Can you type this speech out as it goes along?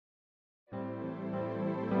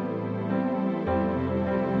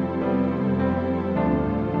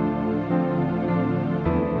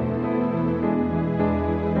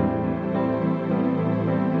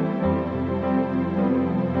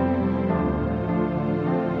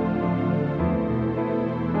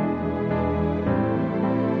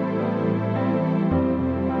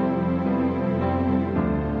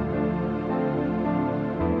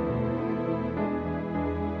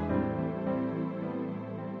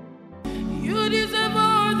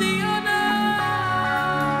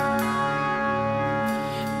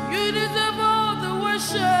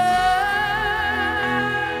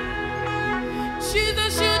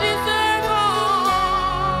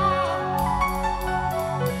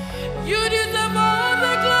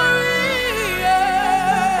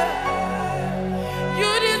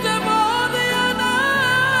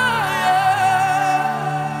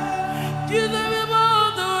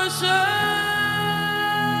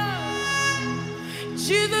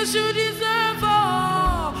Jesus, you deserve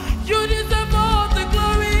all. You deserve all the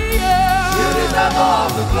glory. Yeah. You deserve all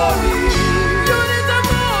the glory. You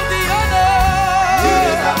deserve all the honor. You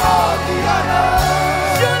deserve all the honor.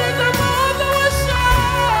 You deserve all the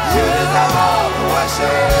worship. You deserve all the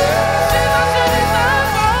worship. Jesus, you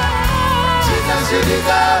deserve all. Jesus, you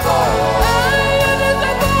deserve all. You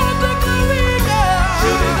deserve all the glory. Yeah.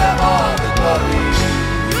 You deserve all the glory.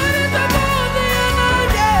 You deserve all the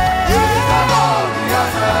honor. Yeah. You deserve all the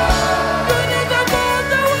honor. You deserve all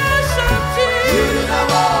the worship. Jesus. You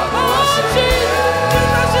deserve all the worship.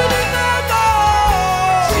 Jesus, you deserve all.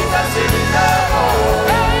 Jesus, you deserve all.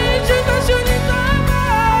 Hey, Jesus, you deserve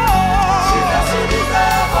all. Jesus, you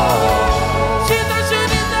deserve all. Jesus, you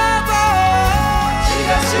deserve all.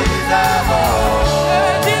 Jesus, you deserve all.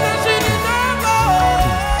 Hey, Jesus, you deserve all.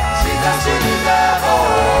 Jesus, you deserve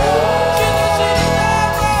all. Jesus, you deserve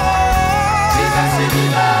all. Jesus, you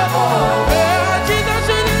deserve all. Hey, Jesus,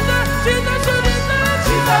 you deserve. Jesus, you deserve.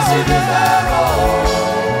 Jesus, you deserve all.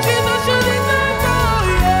 Jesus, you deserve all.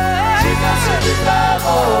 Yeah. Jesus, you deserve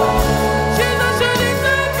all. Jesus, you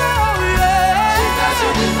deserve all. Yeah. Jesus,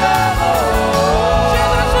 you deserve all.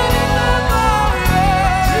 Jesus, you deserve all. Yeah.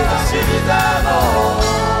 Jesus, you deserve all.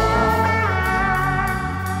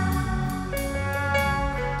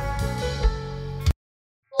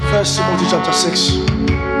 First Timothy chapter 6.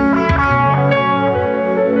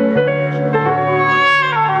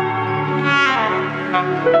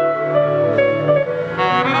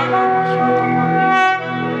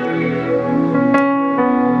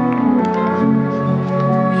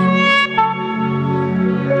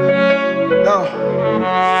 Now,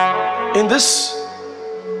 in this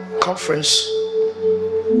conference,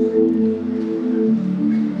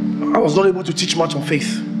 I was not able to teach much on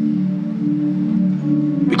faith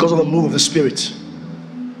because of the move of the Spirit.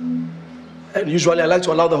 And usually I like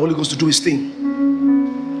to allow the Holy Ghost to do his thing,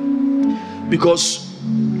 because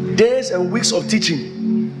days and weeks of teaching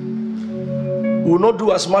will not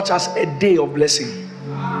do as much as a day of blessing.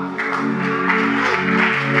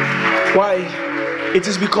 Why? It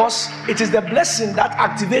is because it is the blessing that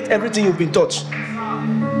activates everything you've been taught.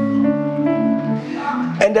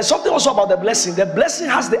 And there's something also about the blessing. The blessing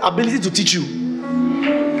has the ability to teach you.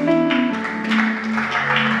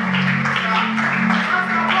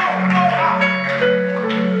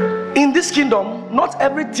 In this kingdom, not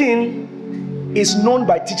everything is known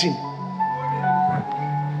by teaching.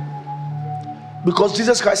 Because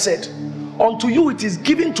Jesus Christ said, unto you it is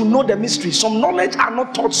given to know the mystery. Some knowledge are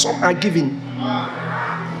not taught, some are given.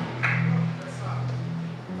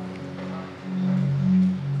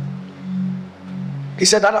 He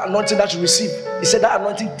said that anointing that you receive, he said that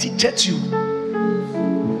anointing teaches you.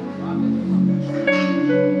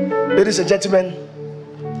 Ladies and gentlemen,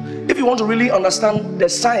 if you want to really understand the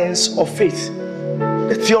science of faith,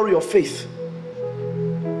 the theory of faith,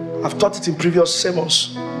 I've taught it in previous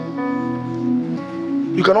sermons.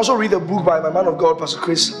 You can also read a book by my man of God, Pastor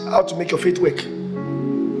Chris, How to Make Your Faith Work.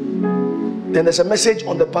 Then there's a message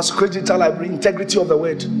on the Pastor Chris Digital Library, Integrity of the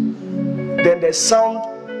Word. Then there's Sound,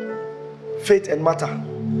 Faith and Matter.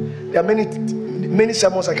 There are many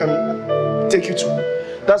sermons I can take you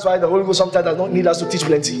to. That's why the Holy Ghost sometimes does not need us to teach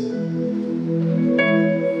plenty.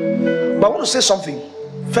 But I want to say something.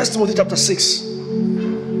 1 Timothy chapter 6,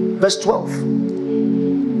 verse 12.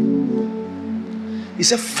 He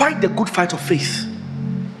said, fight the good fight of faith.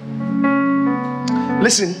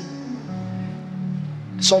 Listen,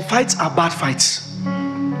 some fights are bad fights.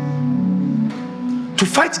 To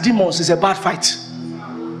fight demons is a bad fight.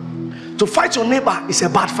 To fight your neighbor is a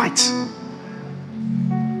bad fight.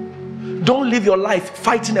 Don't live your life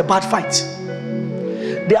fighting a bad fight.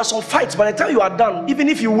 There are some fights, by the time you are done, even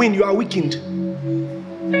if you win, you are weakened.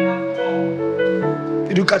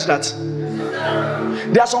 Did you catch that?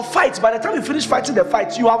 There are some fights, by the time you finish fighting the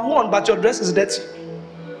fight, you have won, but your dress is dirty.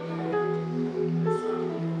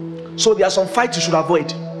 So there are some fights you should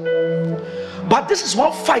avoid. But this is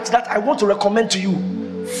one fight that I want to recommend to you.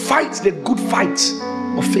 Fight the good fight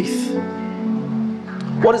of faith.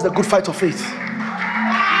 What is the good fight of faith?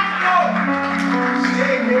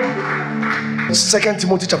 2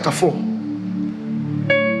 Timothy chapter 4.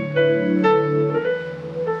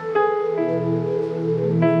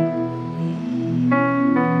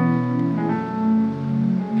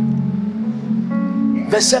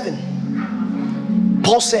 Verse 7.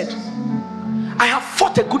 Paul said, I have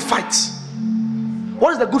fought a good fight.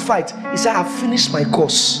 What is the good fight? He said, I have finished my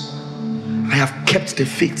course. I have kept the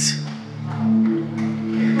faith.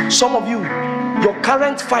 Some of you, your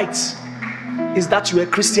current fight is that you are a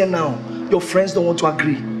Christian now. Your friends don't want to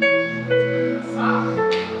agree.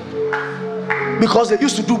 Because they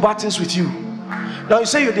used to do bad things with you. Now you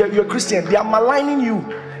say you're a Christian, they are maligning you,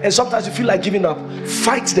 and sometimes you feel like giving up.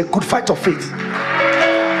 Fight the good fight of faith.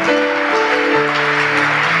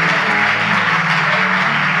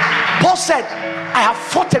 Paul said, I have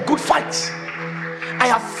fought a good fight. I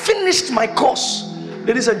have finished my course.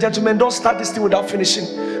 Ladies and gentlemen, don't start this thing without finishing,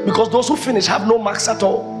 because those who finish have no marks at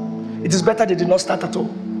all. It is better they did not start at all.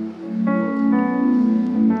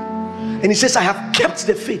 And he says, I have kept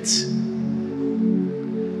the faith.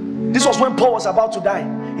 This was when Paul was about to die.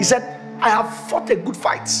 He said, I have fought a good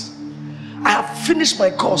fight. I have finished my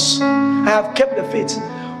course. I have kept the faith.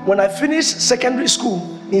 When I finished secondary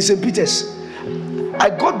school in St. Peter's, I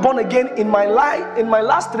got born again in my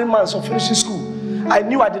last 3 months of finishing school. I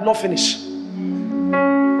knew I did not finish,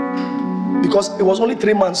 because it was only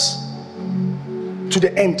 3 months to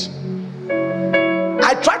the end.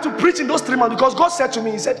 I tried to preach in those 3 months because God said to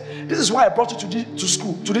me, He said, this is why I brought you to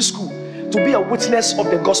this school, to be a witness of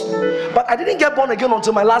the gospel. But I didn't get born again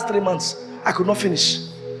until my last 3 months. I could not finish.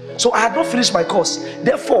 So I had not finished my course.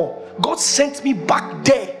 Therefore, God sent me back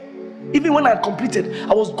there. Even when I had completed,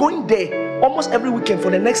 I was going there almost every weekend for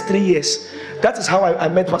the next 3 years. That is how I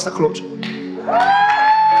met Pastor Claude.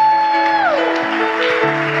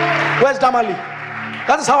 Where's Damali?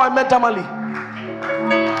 That is how I met Damali.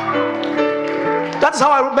 That is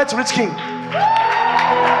how I met Rich King.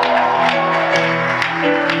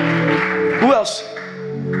 Who else?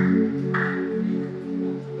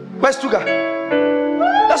 Where's Tuga?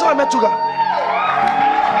 That's how I met Tuga.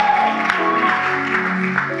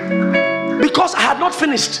 Because I had not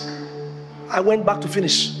finished, I went back to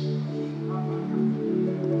finish.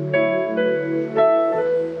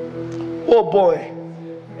 Oh boy.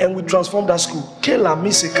 And we transformed that school. Kela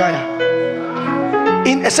Misekaya.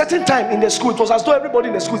 In a certain time in the school, it was as though everybody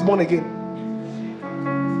in the school is born again.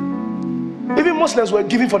 Even Muslims were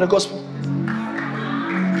giving for the gospel.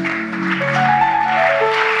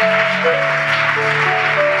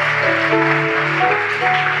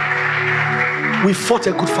 We fought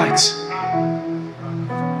a good fight.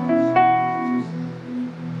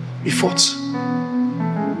 We fought.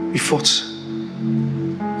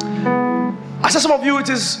 I said, some of you,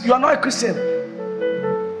 you are not a Christian.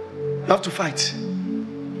 You have to fight.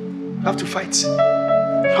 You have to fight.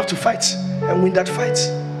 You have to fight and win that fight.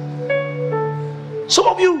 Some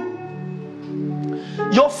of you,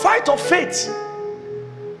 your fight of faith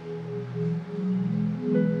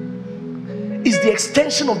is the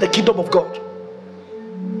extension of the kingdom of God.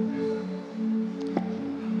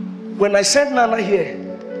 When I sent Nana here,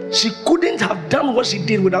 she couldn't have done what she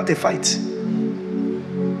did without a fight.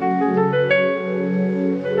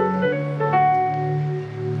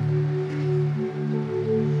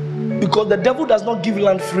 Because the devil does not give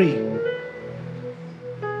land free.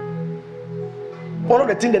 One of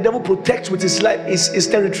the things the devil protects with his life is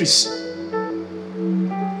territories.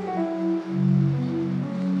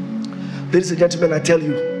 Ladies and gentlemen, I tell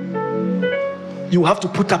you, you have to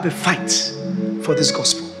put up a fight for this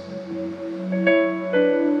gospel.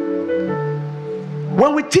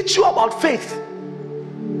 When we teach you about faith,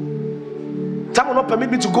 time will not permit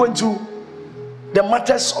me to go into the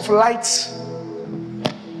matters of light,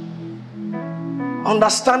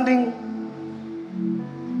 understanding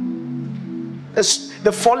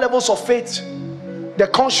the 4 levels of faith: the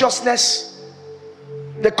consciousness,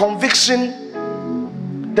 the conviction,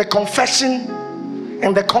 the confession,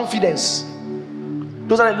 and the confidence.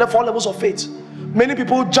 Those are the 4 levels of faith. Many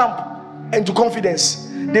people jump into confidence.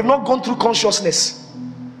 They've not gone through consciousness.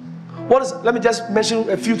 Let me just mention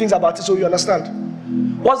a few things about it so you understand.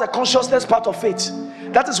 What's the consciousness part of faith?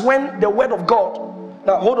 That is when the word of God.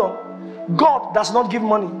 Now hold on. God does not give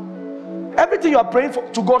money. Everything you are praying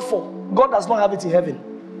to God for, God does not have it in heaven.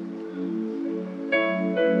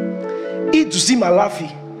 Eat to see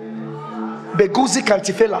Malafi, Beguzi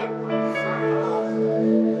Kantifela.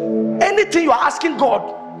 Anything you are asking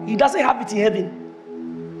God, He doesn't have it in heaven.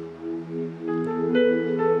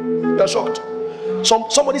 You are shocked.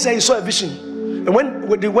 Somebody said he saw a vision, and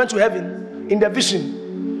when they went to heaven, in the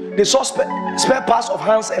vision, they saw spare parts of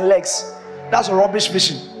hands and legs. That's a rubbish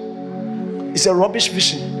vision. It's a rubbish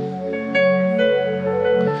vision.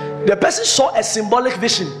 The person saw a symbolic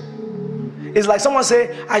vision. It's like someone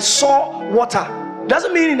say, I saw water.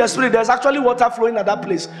 Doesn't mean in the spirit there's actually water flowing at that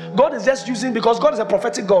place. God is just using, because God is a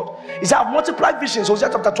prophetic God. He said, I've multiplied visions. Hosea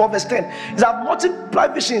chapter 12 verse 10. He said, I've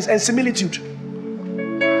multiplied visions and similitude.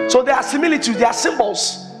 So there are similitudes, there are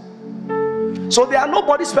symbols. So there are no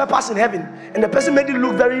body spare parts in heaven. And the person made it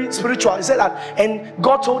look very spiritual. He said that, and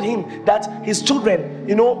God told him that his children,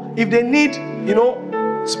 if they need,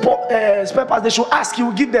 spare parts, they should ask. He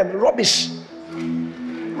will give them. Rubbish.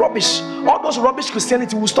 All those rubbish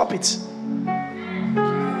Christianity will stop it.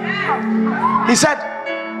 He said,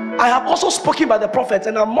 I have also spoken by the prophets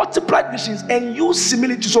and I multiplied visions and used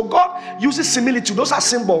similitude. So God uses similitude. Those are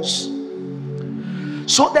symbols.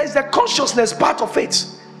 So there is the consciousness part of it.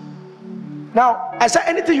 Now, I said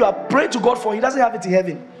anything you are praying to God for, He doesn't have it in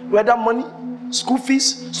heaven. Whether money, school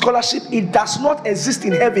fees, scholarship, it does not exist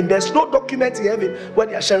in heaven. There's no document in heaven where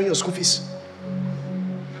they are sharing your school fees.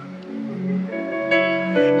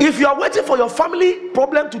 If you are waiting for your family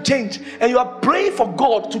problem to change and you are praying for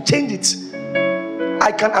God to change it,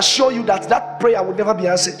 I can assure you that that prayer will never be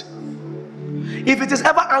answered. If it is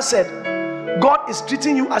ever answered, God is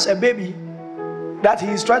treating you as a baby that He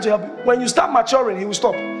is trying to help you. When you start maturing, He will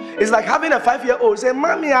stop. It's like having a 5-year-old say,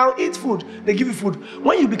 Mommy, I'll eat food. They give you food.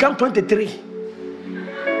 When you become 23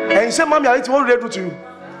 and you say, Mommy, I'll eat, what will they do to you?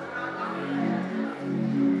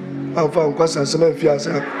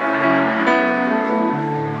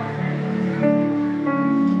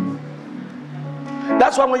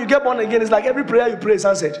 That's why when you get born again, it's like every prayer you pray is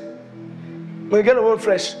answered. When you get a word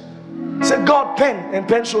fresh, say God, pen, and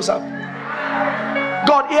pen shows up.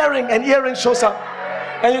 God, earring, and earring shows up.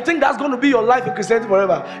 And you think that's going to be your life in Christianity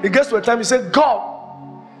forever. It gets to a time you say, God,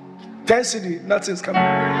 10 CD, nothing's coming.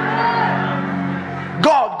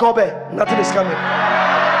 God, Gobe, nothing is coming.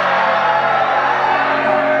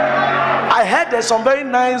 I heard there's some very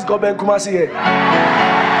nice Gobe and Kumasi here.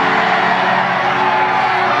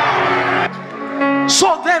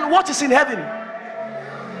 So then what is in heaven?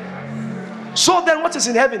 So then what is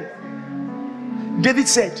in heaven? David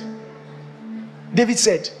said,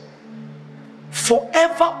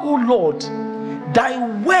 forever, O Lord, thy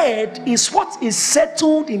word is what is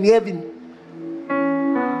settled in heaven.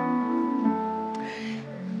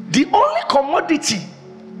 The only commodity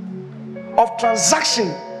of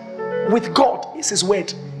transaction with God is His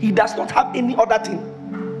word. He does not have any other thing.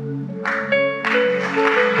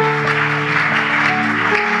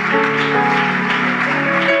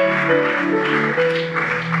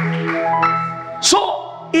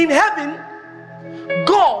 So in heaven,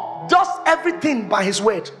 God does everything by His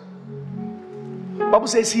word. The Bible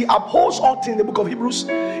says He upholds all things. In the book of Hebrews,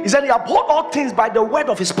 He said He upholds all things by the word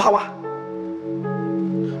of His power.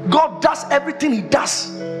 God does everything He does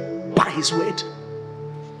by His word.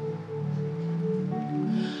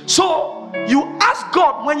 So you ask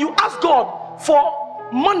God, when you ask God for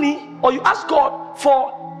money, or you ask God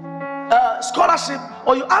for scholarship,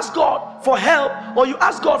 or you ask God for help, or you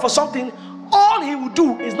ask God for something, all He will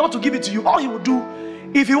do is not to give it to you. All He will do,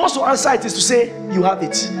 if He wants to answer it, is to say, you have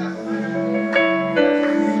it.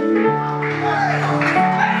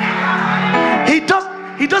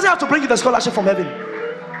 He doesn't have to bring you the scholarship from heaven.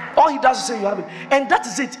 All He does is say, you have it. And that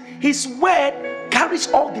is it. His word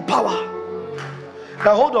carries all the power.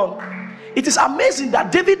 Now hold on. It is amazing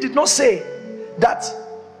that David did not say that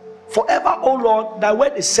forever, O Lord, thy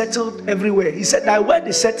word is settled everywhere. He said, thy word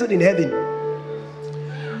is settled in heaven.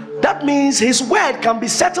 That means His word can be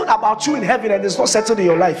settled about you in heaven and it's not settled in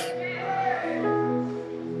your life.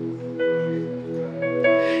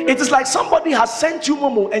 It is like somebody has sent you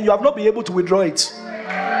Momo and you have not been able to withdraw it.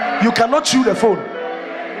 You cannot chew the phone.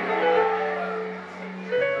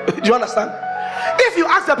 Do you understand? If you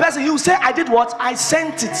ask the person, he will say, I did what? I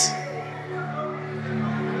sent it.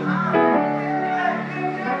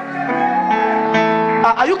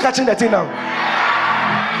 Are you catching the thing now?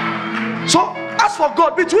 So as for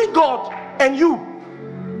God, between God and you,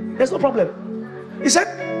 there's no problem. He said,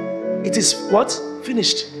 it is what?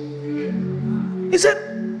 Finished. He said,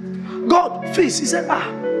 God, feast. He said,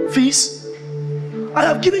 feast. I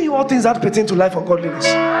have given you all things that pertain to life and godliness.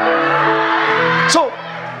 So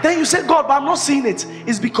then you say, God, but I'm not seeing it.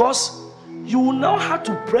 It's because you will now have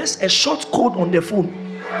to press a short code on the phone.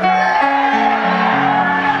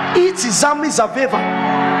 Itizami Zaveva.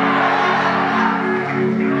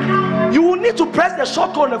 You will need to press the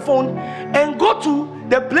short code on the phone and go to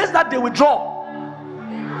the place that they withdraw.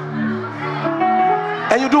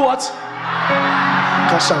 And you do what?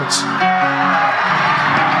 Cash out.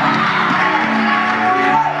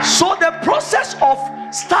 So the process of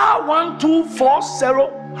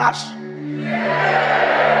 *1240#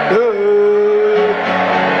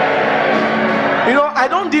 you know, I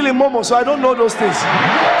don't deal in Momo, so I don't know those things.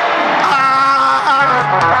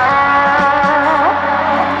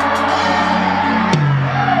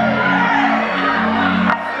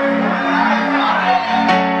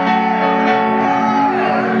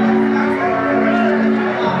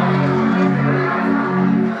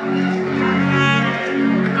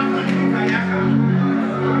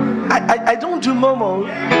 I don't do Momo.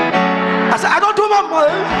 I said, I don't do Momo.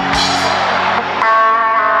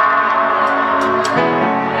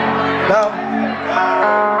 Now,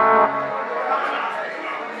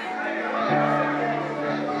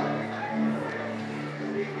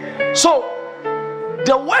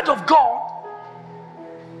 of God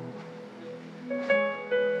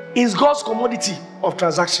is God's commodity of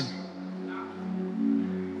transaction.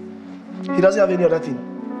 He doesn't have any other thing.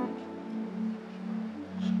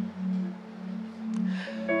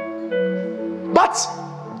 But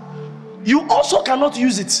you also cannot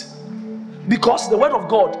use it because the word of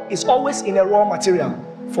God is always in a raw material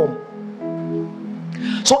form.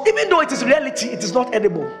 So even though it is reality, it is not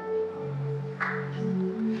edible.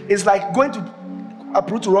 It's like going to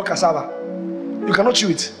uproot raw cassava. You cannot chew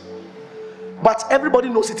it. But everybody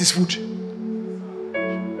knows it is food.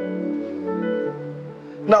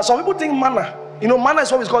 Now, some people think manna. You know, manna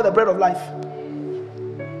is what is called the bread of life.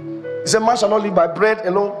 He said, man shall not live by bread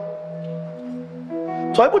alone.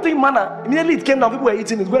 So people think manna. Immediately it came down, people were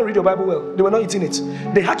eating it. Go and read your Bible well. They were not eating it.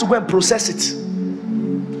 They had to go and process it.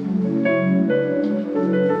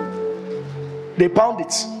 They pound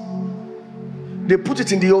it. They put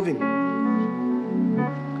it in the oven.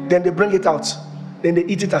 Then they bring it out. Then they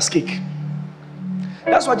eat it as cake.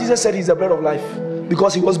 That's why Jesus said he's the bread of life.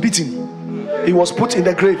 Because he was beaten. He was put in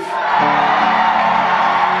the grave. He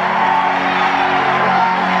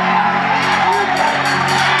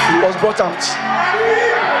was brought out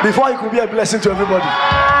before he could be a blessing to everybody.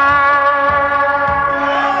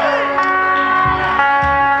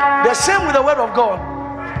 The same with the word of God.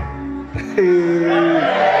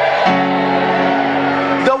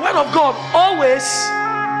 The word of God always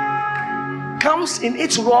comes in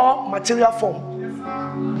its raw material form.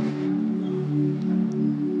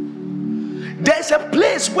 There is a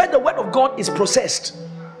place where the word of God is processed.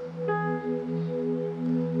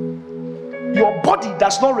 Your body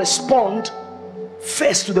does not respond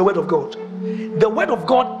first to the word of God. The word of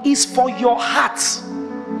God is for your heart.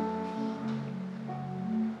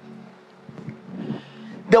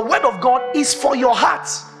 The word of God is for your heart.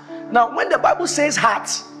 Now, when the Bible says heart,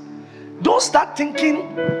 don't start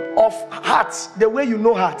thinking of heart the way you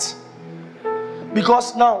know heart.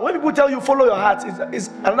 Because now, when people tell you follow your heart, it's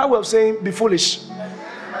another way of saying be foolish.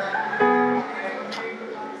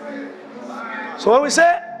 So when we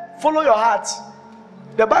say follow your heart,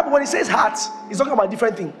 the Bible, when it says heart, it's talking about a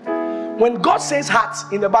different thing. When God says heart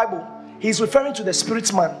in the Bible, he's referring to the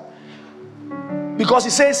spirit man. Because he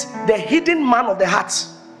says the hidden man of the heart.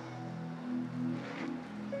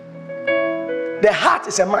 The heart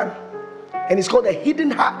is a man, and it's called the hidden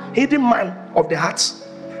man of the heart.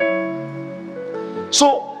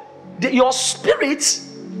 So your spirit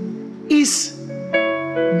is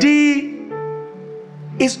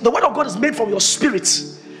the word of God is made from your spirit.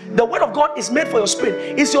 The word of God is made for your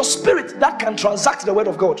spirit. It's your spirit that can transact the word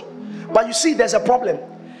of God. But you see, there's a problem.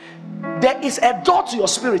 There is a door to your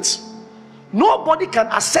spirit. Nobody can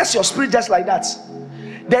access your spirit just like that.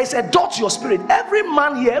 There is a door to your spirit. Every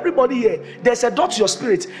man here, everybody here, there's a door to your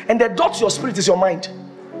spirit, and the door to your spirit is your mind.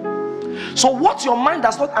 So what your mind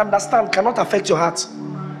does not understand cannot affect your heart.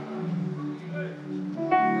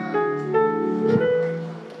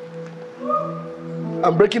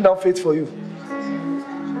 I'm breaking down faith for you.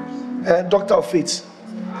 Doctor of faith,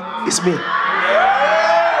 it's me.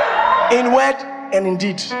 In word and in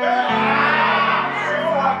deed.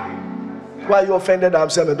 Why are you offended that I'm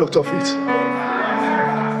saying I'm a doctor of faith?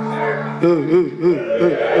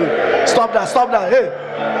 Stop that. Hey.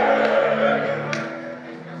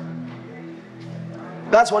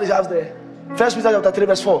 That's what he has there. 1 Peter chapter 3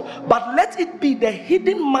 verse 4. But let it be the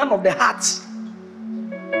hidden man of the heart,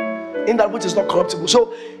 in that which is not corruptible.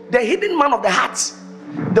 So the hidden man of the heart,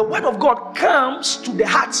 the word of God comes to the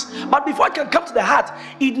heart. But before it can come to the heart,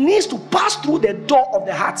 it needs to pass through the door of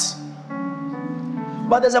the heart.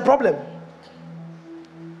 But there's a problem.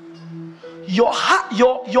 Your heart,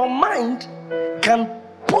 your mind can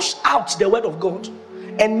push out the word of God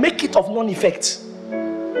and make it of none effect.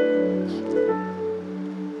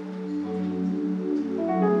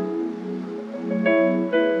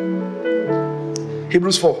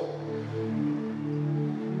 Hebrews 4.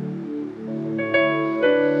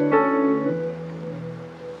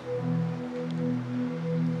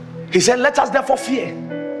 He said, let us therefore fear,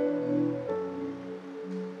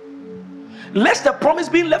 lest the promise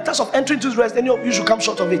being left us of entering into his rest, any of you should come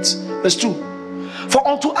short of it. Verse 2. For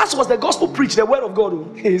unto us was the gospel preached, the word of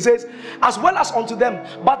God. He says, as well as unto them.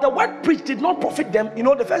 But the word preached did not profit them. You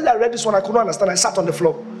know, the first day I read this one, I couldn't understand. I sat on the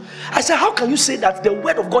floor. I said, how can you say that the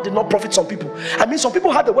word of God did not profit some people? I mean, some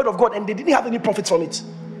people had the word of God and they didn't have any profit from it.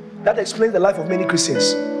 That explains the life of many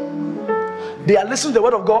Christians. They are listening to the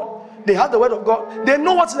word of God. They have the word of God. They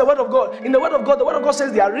know what's in the word of God. In the word of God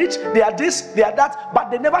says they are rich, they are this, they are that, but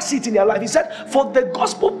they never see it in their life. He said, for the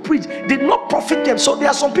gospel preached did not profit them. So there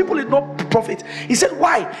are some people it did not profit. He said,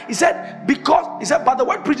 why? He said, but the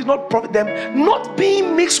word preached did not profit them, not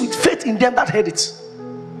being mixed with faith in them that heard it.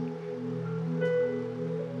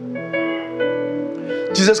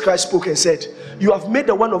 Jesus Christ spoke and said, you have made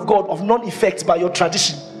the word of God of none effect by your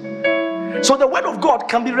tradition. So the word of God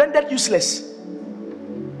can be rendered useless.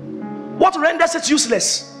 What renders it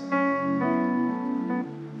useless?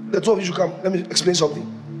 The two of you should come. Let me explain something.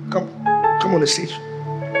 Come on the stage.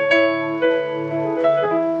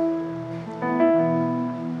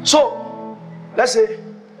 So, let's say,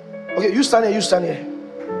 okay, you stand here, you stand here.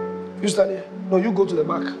 You stand here. No, you go to the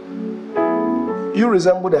back. You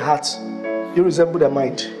resemble the heart. You resemble the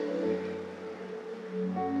mind.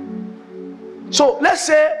 So, let's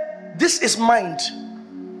say this is mind.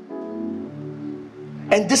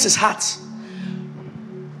 And this is heart.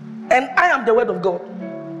 And I am the word of God.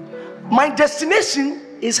 My destination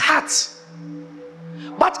is heart.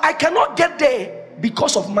 But I cannot get there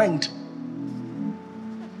because of mind.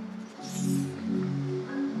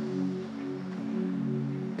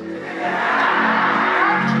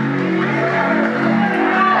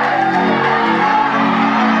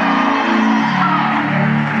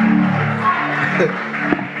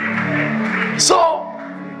 So,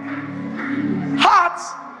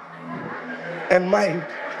 and mind.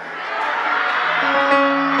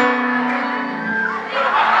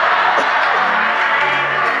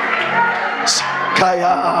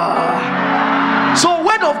 So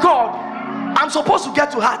word of God, I'm supposed to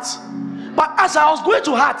get to heart. But as I was going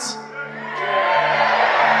to heart,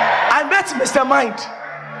 I met Mr. Mind.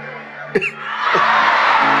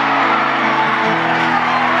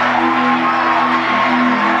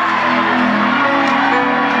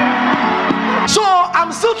 So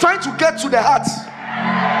I'm still trying to get to the heart.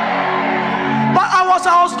 But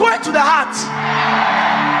I was going to the heart.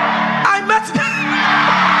 I met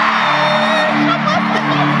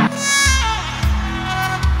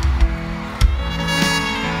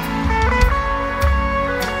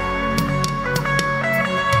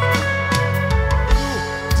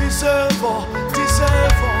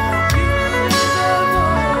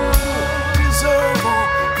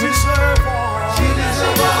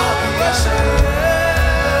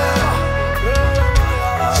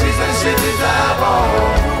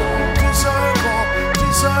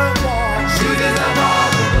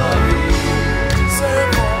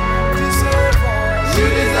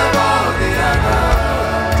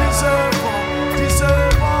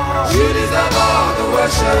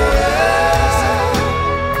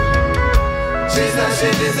Jesus,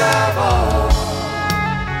 you deserve all.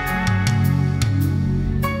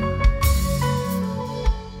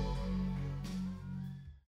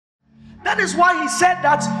 That is why he said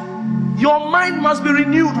that your mind must be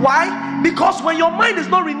renewed. Why? Because when your mind is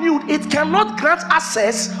not renewed, it cannot grant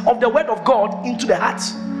access of the word of God into the heart.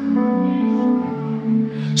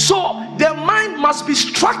 So the mind must be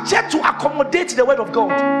structured to accommodate the word of God.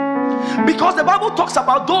 Because the Bible talks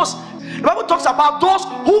about those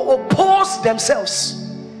who oppose themselves.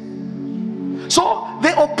 So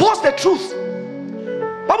they oppose the truth.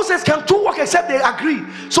 The Bible says, can two walk except they agree?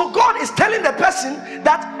 So God is telling the person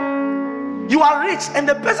that you are rich and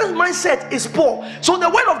the person's mindset is poor. So the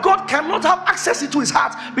word of God cannot have access into his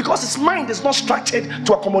heart because his mind is not structured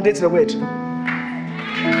to accommodate the word.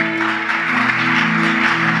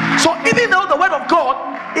 So even though the word of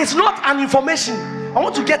God is not an information, I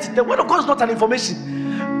want to get it. The word of God is not an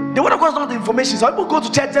information. The word of God is not information. So people go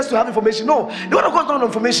to church just to have information. No, the word of God is not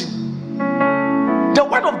information. The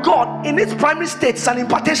word of God in its primary state is an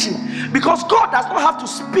impartation, because God does not have to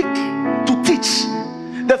speak to teach.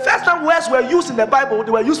 The first time words were used in the Bible,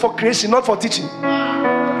 they were used for creation, not for teaching.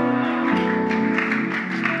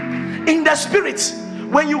 In the spirit,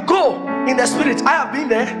 when you go in the spirit, I have been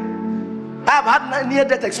there. I have had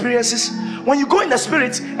near-death experiences. When you go in the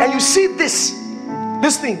spirit and you see this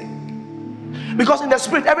thing, because in the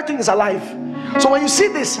spirit everything is alive. So when you see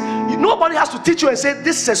this, nobody has to teach you and say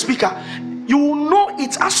this is a speaker. You will know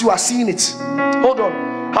it as you are seeing it. Hold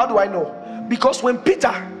on. How do I know? Because when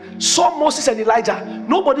Peter saw Moses and Elijah,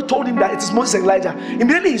 nobody told him that it is Moses and Elijah.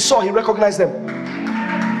 Immediately he saw, he recognized them.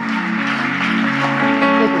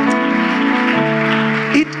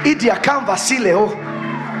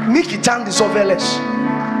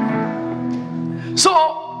 So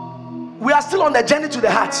we are still on the journey to the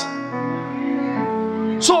heart.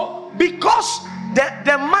 So because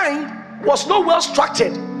the mind was not well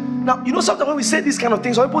structured. Now you know, sometimes when we say these kind of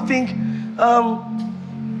things, some people think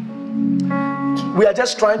we are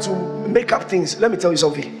just trying to make up things. Let me tell you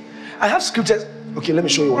something. I have scriptures. Okay, let me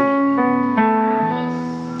show you one.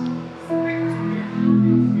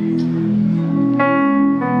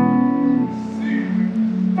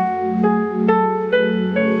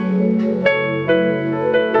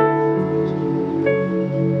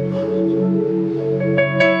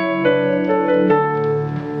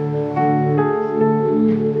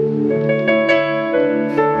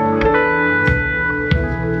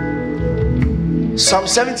 Psalm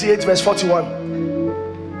 78 verse 41.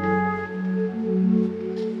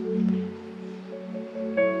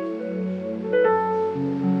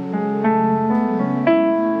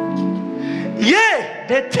 Yea,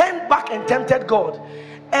 they turned back and tempted God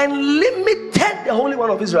and limited the Holy One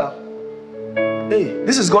of Israel. Hey,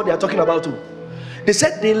 this is God they are talking about too. They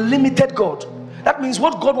said they limited God. That means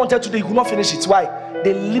what God wanted to do, he could not finish it. Why?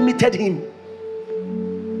 They limited him.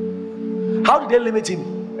 How did they limit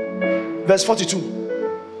him? Verse 42.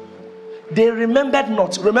 They remembered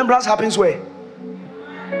not. Remembrance happens where?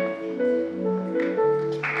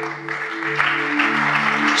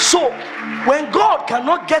 So, when God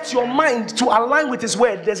cannot get your mind to align with his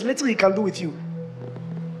word, there's little he can do with you.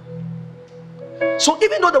 So,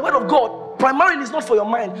 even though the word of God primarily is not for your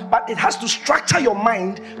mind, but it has to structure your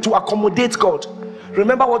mind to accommodate God.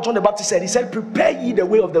 Remember what John the Baptist said? He said, prepare ye the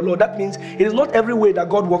way of the Lord. That means it is not every way that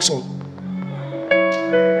God works on.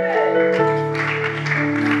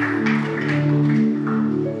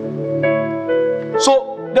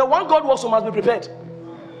 So the one God works on must be prepared.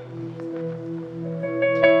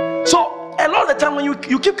 So a lot of the time when you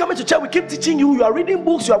keep coming to church, we keep teaching you, you are reading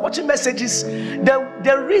books, you are watching messages.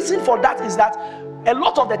 The reason for that is that a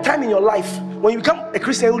lot of the time in your life, when you become a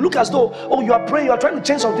Christian, you look as though, oh, you are praying, you are trying to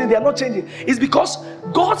change something, they are not changing. It's because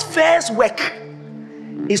God's first work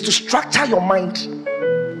is to structure your mind.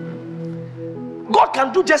 God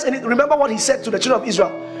can do just anything. Remember what he said to the children of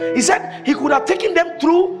Israel. He said he could have taken them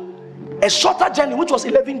through a shorter journey, which was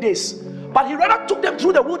 11 days. But he rather took them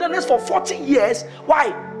through the wilderness for 40 years.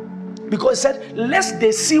 Why? Because he said, lest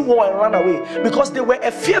they see war and run away. Because they were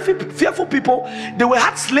a fearful people. They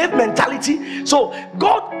had slave mentality. So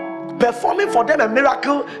God performing for them a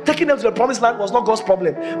miracle, taking them to the promised land, was not God's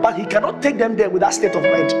problem. But he cannot take them there with that state of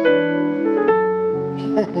mind.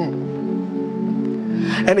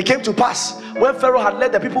 And it came to pass, when Pharaoh had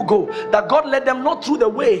let the people go, that God led them not through the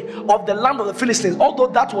way of the land of the Philistines, although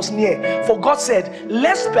that was near. For God said,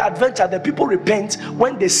 lest peradventure the people repent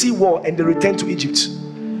when they see war and they return to Egypt.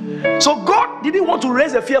 So God didn't want to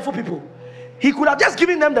raise a fearful people. He could have just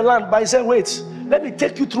given them the land by saying, wait, let me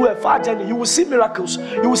take you through a far journey. You will see miracles.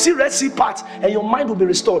 You will see Red Sea part and your mind will be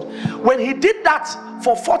restored. When he did that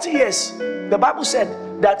for 40 years, the Bible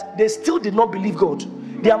said that they still did not believe God.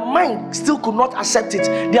 Their mind still could not accept it.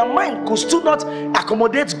 Their mind could still not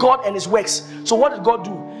accommodate God and his works. So what did God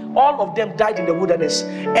do? All of them died in the wilderness.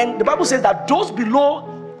 And the Bible says that those below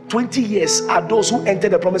 20 years are those who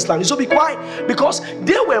entered the promised land. So be quiet, because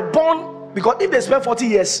they were born, because if they spent 40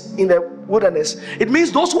 years in the wilderness, it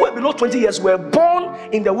means those who were below 20 years were born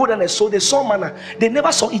in the wilderness. So they saw manna. They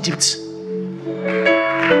never saw Egypt.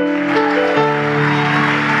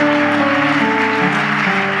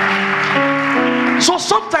 So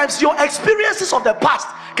sometimes your experiences of the past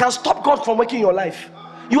can stop God from working in your life.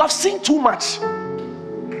 You have seen too much.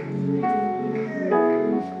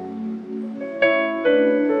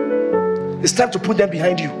 It's time to put them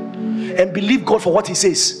behind you and believe God for what he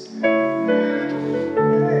says.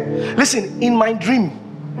 Listen, in my dream,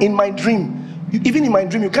 even in my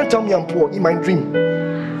dream, you can't tell me I'm poor. In my dream,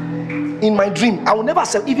 I will never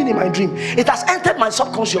say, even in my dream, it has entered my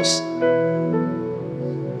subconscious.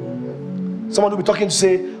 Someone will be talking to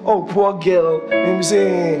say, oh, poor girl. And you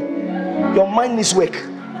say, your mind needs work.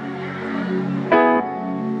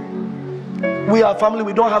 We are family,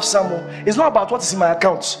 we don't have Samuel. It's not about what is in my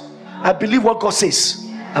account. I believe what God says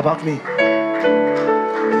about me.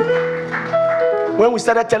 When we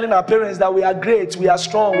started telling our parents that we are great, we are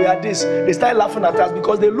strong, we are this, they started laughing at us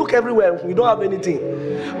because they look everywhere, we don't have anything.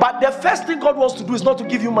 But the first thing God wants to do is not to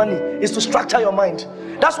give you money, is to structure your mind.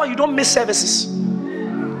 That's why you don't miss services.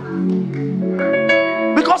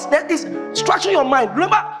 Because that is structuring your mind.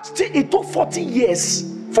 Remember, still it took 40 years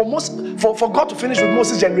for God to finish with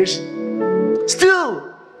Moses' generation.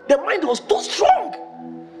 Still, the mind was too strong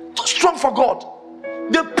for God.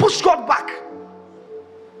 They pushed God back.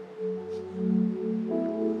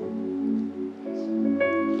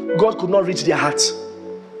 God could not reach their hearts,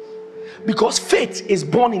 because faith is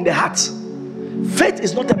born in the heart. Faith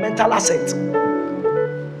is not a mental asset.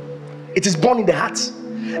 It is born in the heart.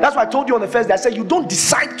 That's why I told you on the first day, I said you don't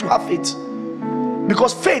decide to have faith,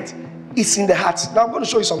 because faith is in the heart. Now I'm going to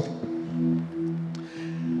show you something.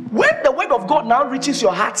 When the word of God now reaches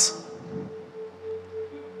your heart,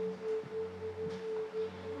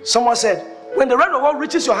 Someone said, when the word of God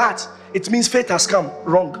reaches your heart, it means faith has come.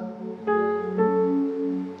 Wrong.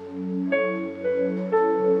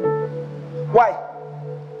 Why?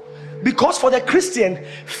 Because for the Christian,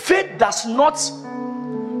 faith does not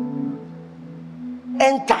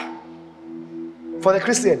enter. For the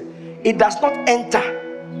Christian, it does not enter.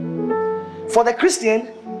 For the Christian,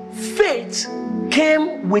 faith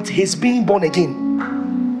came with his being born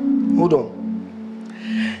again. Hold on.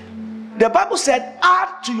 The Bible said,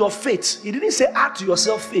 add to your faith. It didn't say add to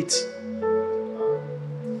yourself faith.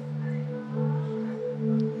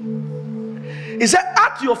 It said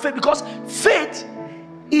add to your faith, because faith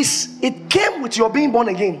it came with your being born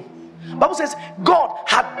again. The Bible says God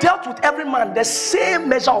had dealt with every man the same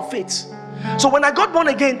measure of faith. So when I got born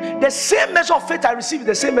again, the same measure of faith I received,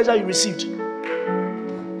 the same measure you received.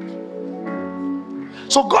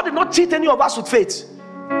 So God did not cheat any of us with faith,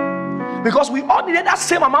 because we all needed that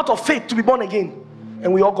same amount of faith to be born again,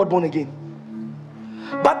 and we all got born again.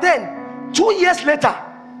 But then 2 years later,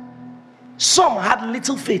 some had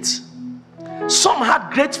little faith, some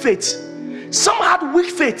had great faith, some had weak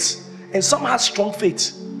faith, and some had strong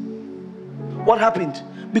faith. What happened?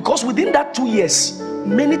 Because within that 2 years,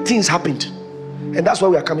 many things happened, and that's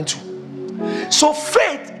where we are coming to. So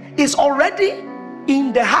faith is already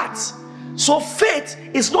in the heart. So faith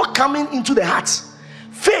is not coming into the heart.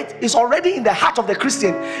 Faith is already in the heart of the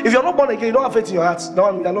Christian. If you're not born again, you don't have faith in your heart.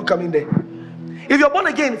 No, you're not coming there. If you're born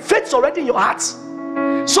again, faith is already in your heart.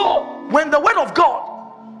 So when the word of God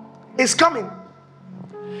is coming,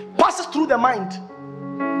 passes through the mind,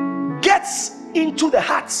 gets into the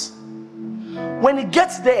heart, when it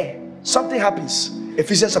gets there, something happens.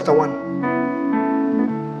 Ephesians chapter 1.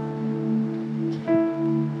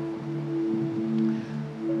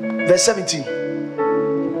 Verse 17.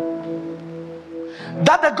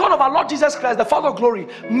 That the God of our Lord Jesus Christ, the Father of glory,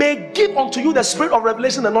 may give unto you the spirit of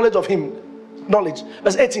revelation and knowledge of him. Knowledge.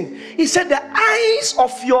 Verse 18. He said, the eyes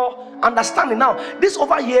of your understanding. Now, this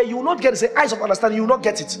over here, you will not get it. Say, eyes of understanding, you will not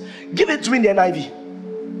get it. Give it to me in the NIV.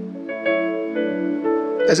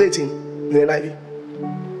 Verse 18. In the NIV.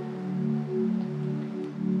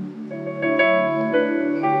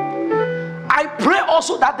 I pray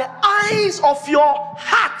also that the eyes of your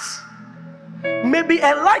heart may be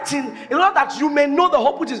enlightened, in order that you may know the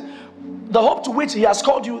hope which is the hope to which he has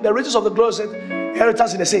called you, the riches of the glorious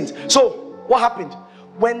inheritance in the saints. So what happened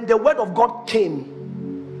when the word of God came?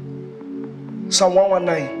 Psalm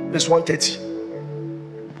 119 verse 130.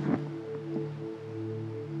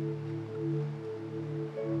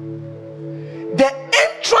 The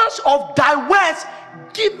entrance of thy words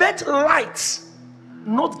giveth light,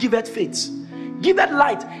 not giveth faith. Giveth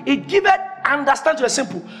light, it giveth understand to the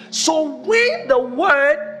simple. So when the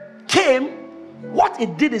word came, what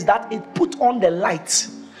it did is that it put on the light.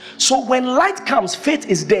 So when light comes, faith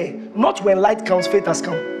is there. Not when light comes, faith has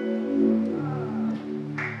come.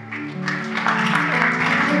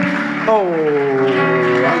 Oh,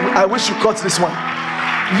 I wish you caught this one.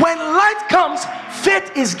 When light comes,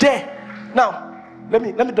 faith is there. Now let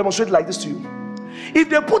me demonstrate like this to you. If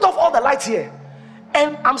they put off all the lights here,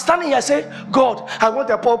 and I'm standing here saying, God, I want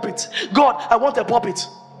a pulpit. God, I want a pulpit.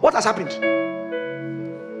 What has happened?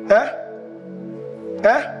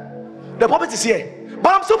 The pulpit is here,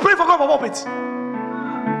 but I'm still praying for God for pulpit.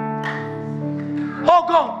 Oh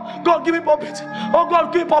God, God, give me pulpit. Oh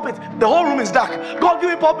God, give me pulpit. The whole room is dark. God,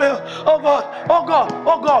 give me pulpit. Oh God, oh God,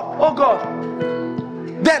 oh God, oh God.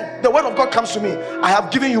 Then the word of God comes to me. I have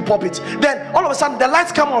given you pulpit. Then all of a sudden the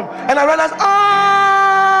lights come on, and I realize,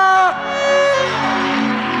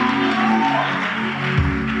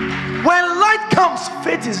 when light comes,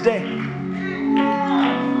 faith is there.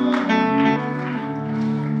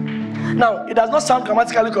 Now, it does not sound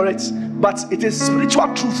grammatically correct, but it is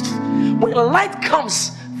spiritual truth. When light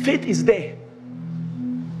comes, faith is there.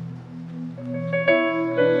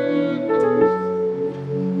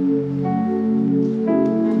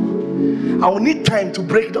 I will need time to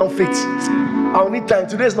break down faith. I will need time.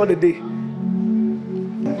 Today is not the day.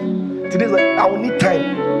 Today is I will need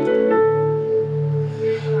time.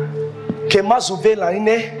 Do you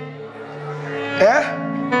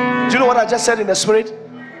know what I just said in the spirit?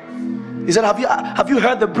 He said, have you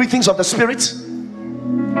heard the breathings of the spirit?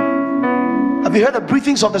 Have you heard the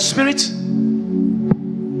breathings of the spirit?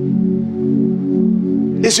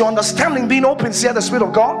 Is your understanding being open to hear the Spirit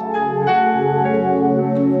of God?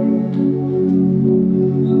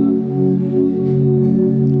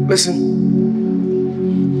 Listen.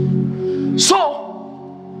 So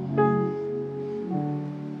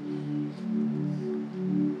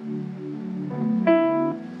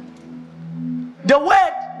the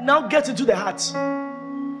word now gets into the heart.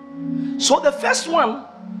 So the first one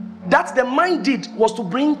that the mind did was to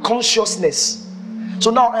bring consciousness. So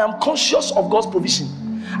now I am conscious of God's provision.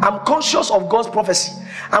 I'm conscious of God's prophecy.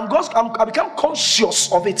 I become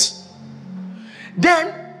conscious of it.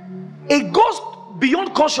 Then it goes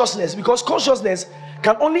beyond consciousness, because consciousness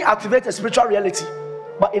can only activate a spiritual reality,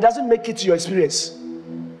 but it doesn't make it to your experience.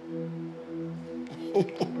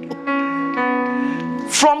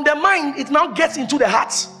 From the mind, it now gets into the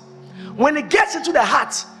heart. When it gets into the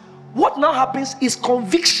heart, what now happens is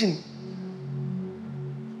conviction.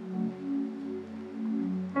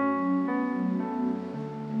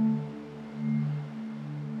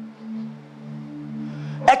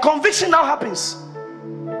 A conviction now happens.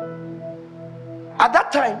 At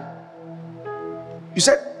that time, you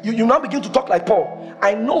said, you now begin to talk like Paul.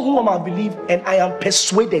 I know whom I believe and I am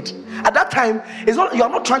persuaded. At that time, it's not, you are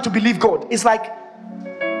not trying to believe God. It's like,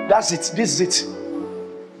 that's it, this is it.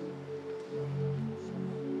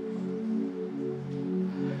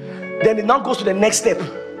 Then it now goes to the next step.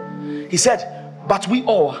 He said, but we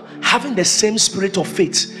all, having the same spirit of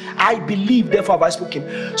faith, I believe, therefore have I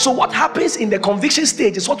spoken. So what happens in the conviction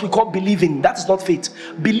stage is what we call believing. That is not faith.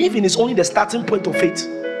 Believing is only the starting point of faith.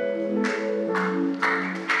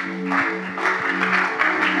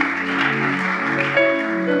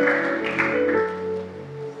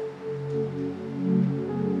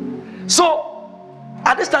 So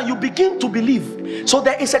at this time you begin to believe. So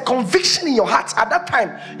there is a conviction in your heart. At that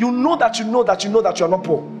time you know that you are not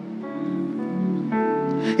poor.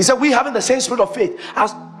 He said, we having the same spirit of faith,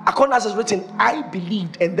 as according as is written, I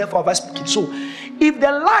believed and therefore have I spoken. So if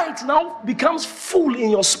the light now becomes full in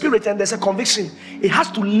your spirit and there's a conviction, it has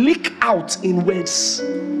to leak out in words.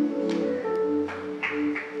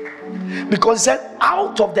 Because it said,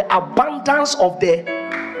 out of the abundance of the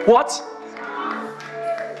what?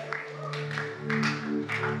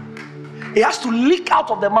 It has to leak out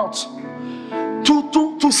of the mouth.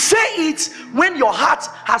 To say it when your heart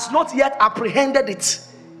has not yet apprehended it.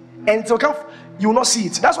 And you will not see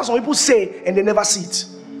it. That's what some people say and they never see it.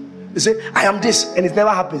 They say, I am this, and it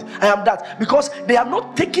never happens. I am that. Because they have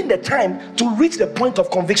not taken the time to reach the point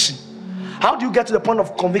of conviction. How do you get to the point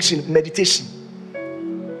of conviction? Meditation.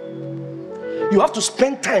 You have to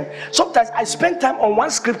spend time. Sometimes I spend time on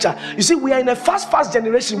one scripture. You see, we are in a fast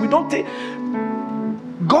generation. We don't take.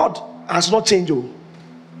 God has not changed you.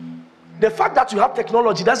 The fact that you have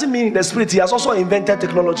technology doesn't mean in the spirit he has also invented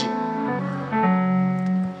technology.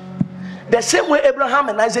 The same way Abraham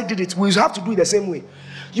and Isaac did it, we have to do it the same way.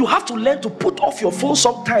 You have to learn to put off your phone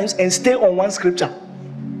sometimes and stay on one scripture.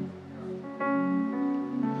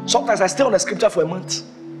 Sometimes I stay on a scripture for a month.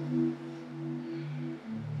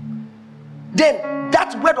 Then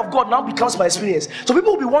that word of God now becomes my experience. So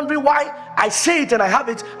people will be wondering why I say it and I have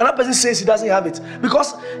it, another person says he doesn't have it.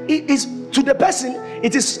 Because it is, to the person,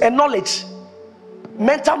 it is a knowledge,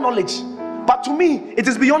 mental knowledge. But to me, it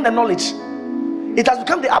is beyond the knowledge. It has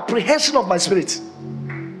become the apprehension of my spirit.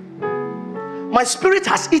 My spirit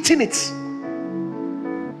has eaten it.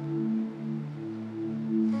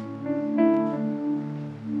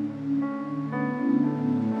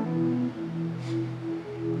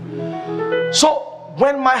 So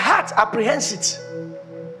when my heart apprehends it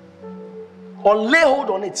or lay hold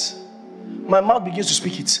on it, my mouth begins to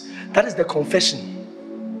speak it. That is the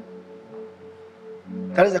confession.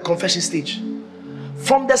 That is the confession stage.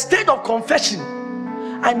 From the state of confession,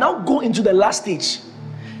 I now go into the last stage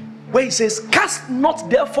where he says, cast not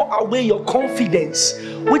therefore away your confidence,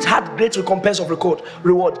 which had great recompense of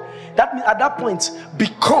reward. That means at that point,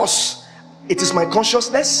 because it is my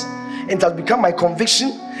consciousness and it has become my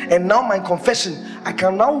conviction and now my confession, I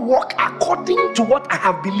can now walk according to what I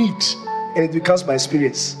have believed and it becomes my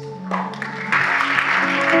experience.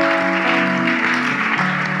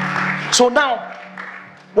 So now,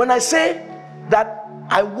 when I say that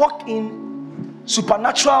I walk in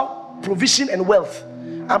supernatural provision and wealth,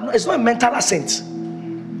 it's not a mental assent.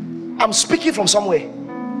 I'm speaking from somewhere.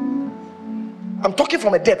 I'm talking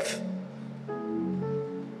from a depth.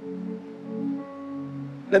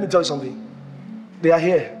 Let me tell you something. They are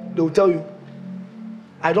here. They will tell you,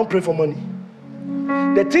 I don't pray for money.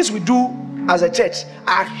 The things we do as a church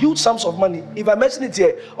are huge sums of money. If I mention it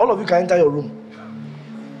here, all of you can enter your room.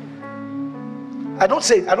 I don't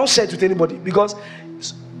say it. I don't share it with anybody, because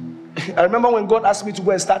I remember when God asked me to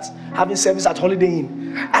go and start having service at Holiday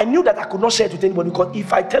Inn. I knew that I could not share it with anybody, because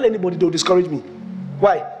if I tell anybody, they will discourage me.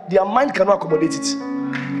 Why? Their mind cannot accommodate it.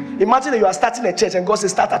 Imagine that you are starting a church and God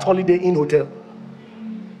says start at Holiday Inn Hotel.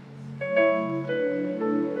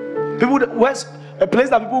 A place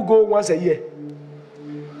that people go once a year.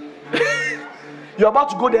 You're about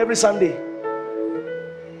to go there every Sunday.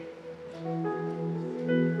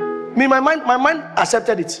 My mind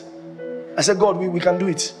accepted it. I said, God, we can do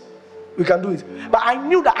it. We can do it. But I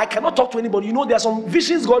knew that I cannot talk to anybody. You know, there are some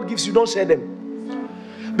visions God gives you, don't share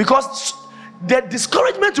them. Because the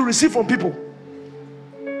discouragement you receive from people,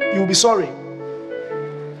 you will be sorry.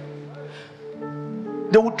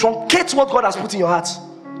 They will truncate what God has put in your heart.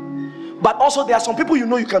 But also there are some people you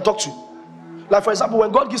know you can talk to. Like for example,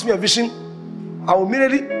 when God gives me a vision, I will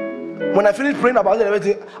immediately, when I finish praying about it and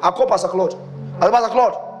everything, I call Pastor Claude. I say, Pastor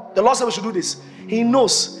Claude, the Lord said we should do this. He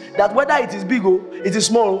knows that whether it is big or it is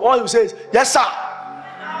small, all he will say is, yes sir.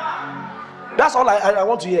 That's all I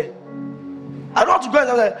want to hear. I don't want to go and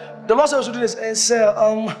say, the Lord said we should do this. And sir,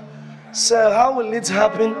 how will it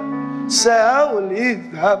happen? Sir, how will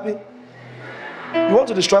it happen? You want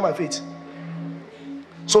to destroy my faith.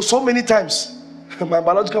 So many times, my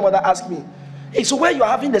biological mother asked me, hey, so where you are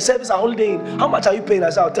having the service and holiday in, how much are you paying? I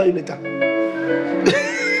said, I'll tell you later.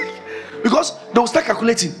 Because they will start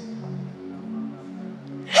calculating.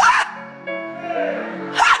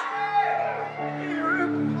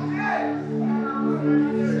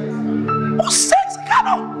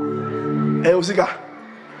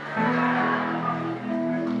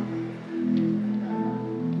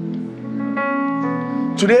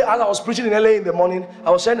 Today, as I was preaching in LA in the morning,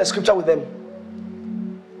 I was sharing a scripture with them.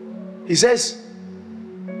 He says,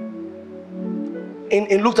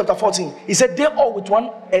 in Luke chapter 14, he said, they all with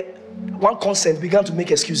one consent began to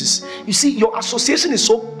make excuses. You see, your association is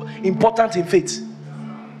so important in faith.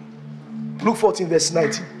 Luke 14, verse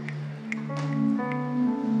 19.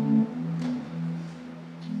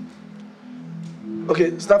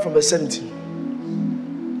 Okay, start from verse 17.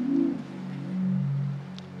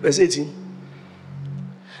 Verse 18.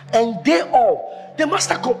 And they all, the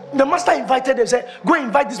master invited them, said, go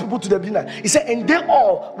invite these people to the dinner. He said, and they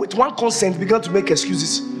all with one consent began to make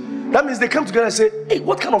excuses. That means they came together and said, hey,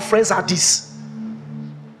 what kind of friends are these?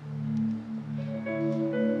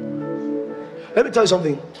 Let me tell you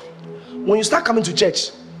something. When you start coming to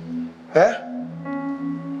church,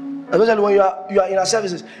 especially when you are in our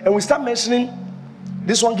services, and we start mentioning,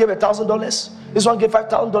 this one gave $1,000, this one gave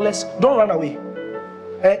 $5,000, don't run away.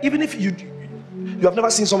 Even if you have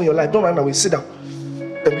never seen someone in your life, don't run away. Sit down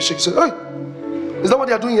and be shaken. Say, hey, is that what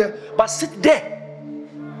they are doing here? But sit there,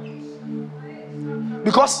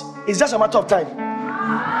 because it's just a matter of time.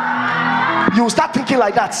 You will start thinking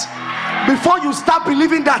like that. Before you start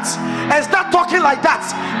believing that and start talking like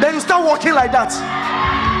that, then you start walking like that.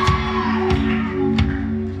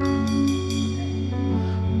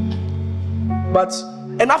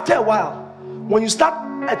 And after a while, when you start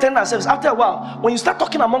attending our service, after a while, when you start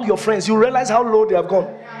talking among your friends, you realize how low they have gone.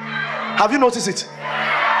 Have you noticed it?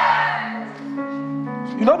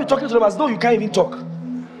 You not be talking to them as though you can't even talk.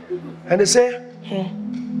 And they say,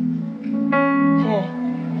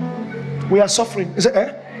 we are suffering. You say,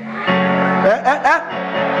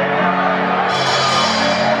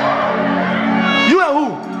 You are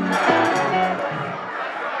who?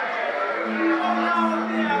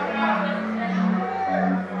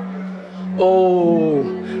 Oh,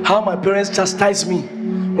 how my parents chastised me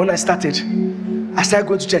when I started. I started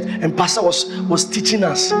going to church, and pastor was teaching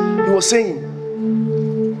us. He was saying,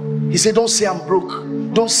 he said, don't say I'm broke.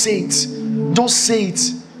 Don't say it. Don't say it.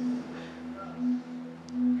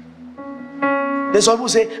 There's some people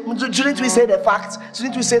say, shouldn't we say the fact?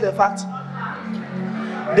 Shouldn't we say the fact?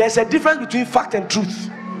 There's a difference between fact and truth.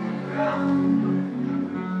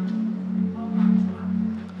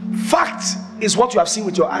 Fact is what you have seen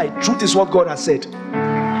with your eye. Truth is what God has said.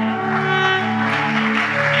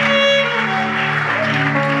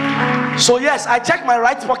 So yes, I check my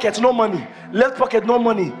right pocket, no money. Left pocket, no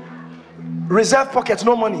money. Reserve pocket,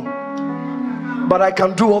 no money. But I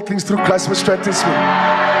can do all things through Christ who strengthens me.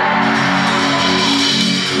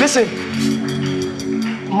 Listen,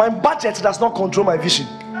 my budget does not control my vision.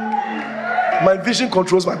 My vision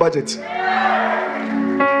controls my budget.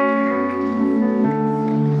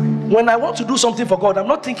 When I want to do something for God, I'm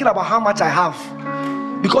not thinking about how much I have,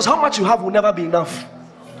 because how much you have will never be enough.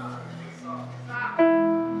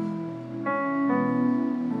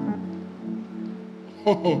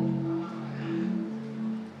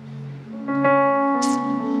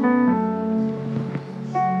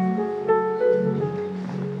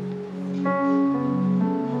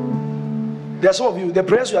 There are some of you, the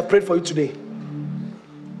prayers we have prayed for you today,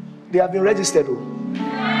 they have been registered.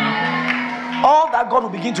 All that God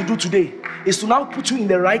will begin to do today is to now put you in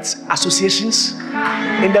the right associations,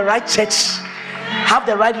 in the right church, have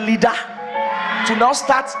the right leader, to now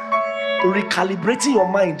start recalibrating your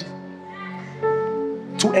mind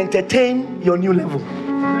to entertain your new level.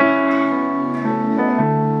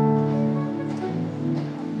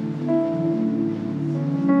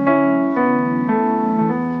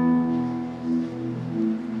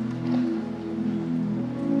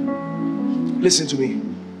 Listen to me.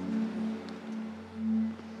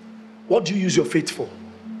 What do you use your faith for?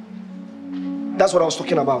 That's what I was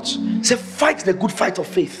talking about. Say, fight the good fight of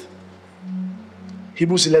faith.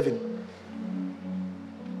 Hebrews 11.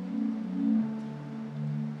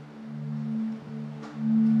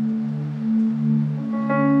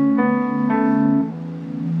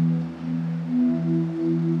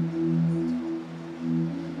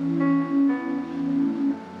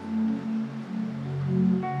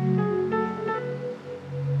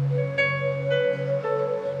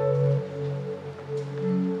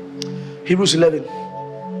 Hebrews 11,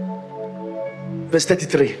 verse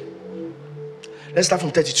 33. Let's start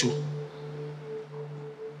from 32.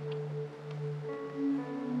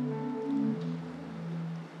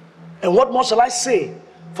 And what more shall I say?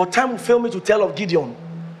 For time will fail me to tell of Gideon,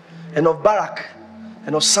 and of Barak,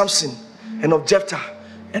 and of Samson, and of Jephthah,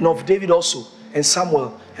 and of David also, and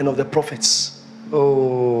Samuel, and of the prophets.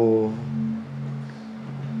 Oh.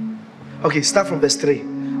 Okay, start from verse 3.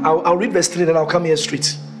 I'll read verse 3, then I'll come here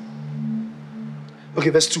straight. Okay,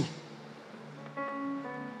 verse 2.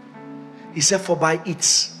 He said, for by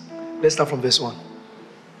it. Let's start from verse 1.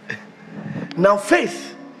 Now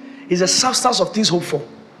faith is the substance of things hoped for,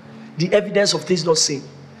 the evidence of things not seen.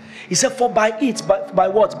 He said, for by it, by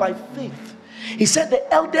what? By faith. He said the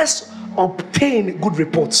elders obtained good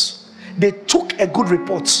reports. They took a good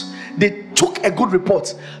report. They took a good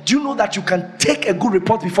report. Do you know that you can take a good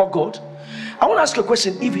report before God? I want to ask you a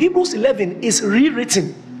question. If Hebrews 11 is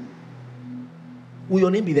rewritten, will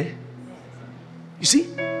your name be there? You see?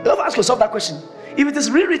 You have to ask yourself that question. If it is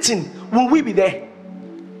rewritten, will we be there?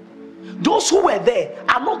 Those who were there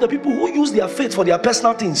are not the people who use their faith for their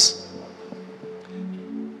personal things.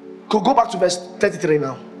 Go back to verse 33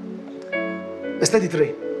 now. Verse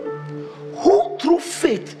 33. Who through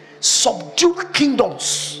faith subdued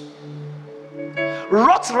kingdoms,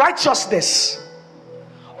 wrought righteousness,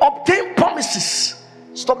 obtained promises,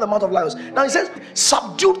 stop the mouth of lions. Now he says,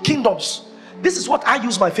 subdued kingdoms. This is what I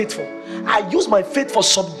use my faith for. I use my faith for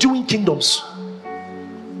subduing kingdoms.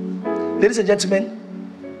 Ladies and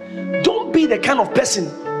gentlemen, don't be the kind of person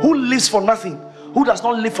who lives for nothing, who does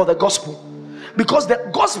not live for the gospel. Because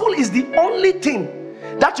the gospel is the only thing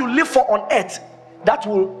that you live for on earth that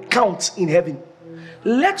will count in heaven.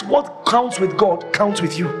 Let what counts with God count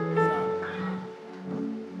with you.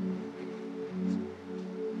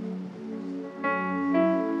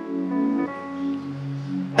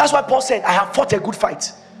 That's why Paul said, I have fought a good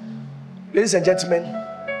fight. Ladies and gentlemen,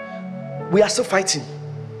 we are still fighting.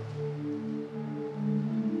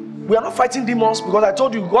 We are not fighting demons, because I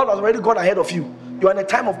told you God has already gone ahead of you. You are in a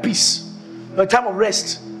time of peace, a time of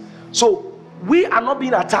rest. So we are not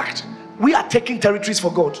being attacked. We are taking territories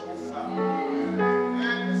for God.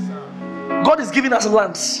 God is giving us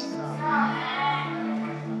lands.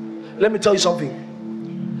 Let me tell you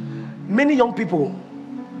something. Many young people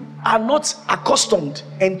are not accustomed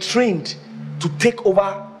and trained to take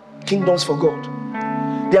over kingdoms for God.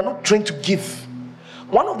 They are not trained to give.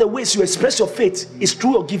 One of the ways you express your faith is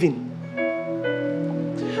through your giving,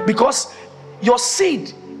 because your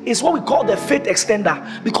seed is what we call the faith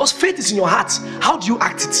extender. Because faith is in your heart. How do you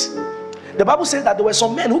act it? The Bible says that there were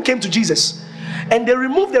some men who came to Jesus and they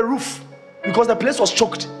removed the roof because the place was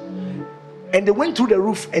choked, and they went through the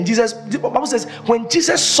roof, and the Bible says when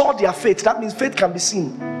Jesus saw their faith, that means faith can be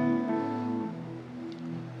seen.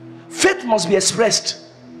 Faith must be expressed.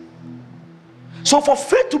 So for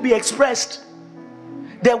faith to be expressed,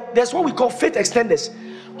 there's what we call faith extenders.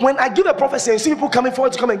 When I give a prophecy and you see people coming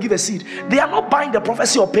forward to come and give a seed, they are not buying the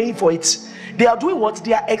prophecy or paying for it. They are doing what?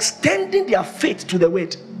 They are extending their faith to the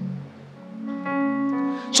word.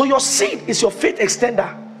 So your seed is your faith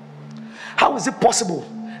extender. How is it possible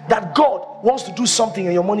that God wants to do something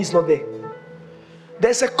and your money is not there?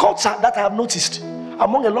 There's a culture that I have noticed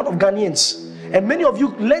among a lot of Ghanaians, and many of you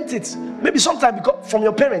learned it maybe sometime from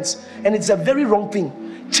your parents, and it's a very wrong thing.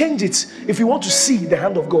 Change it if you want to see the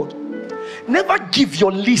hand of God. Never give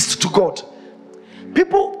your least to God.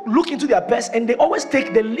 People look into their purse and they always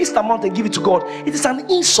take the least amount and give it to God. It is an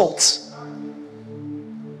insult.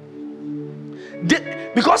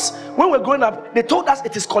 Because when we're growing up, they told us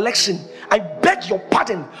it is collection. I beg your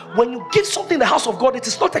pardon. When you give something in the house of God, it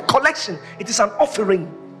is not a collection, it is an offering.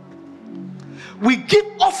 We give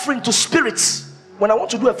offering to spirits. When I want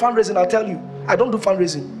to do a fundraising, I'll tell you, I don't do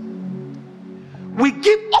fundraising. We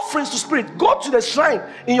give offerings to spirit. Go to the shrine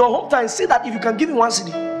in your hometown and see that if you can give him 1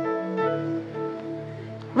 cedi.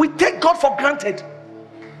 We take God for granted.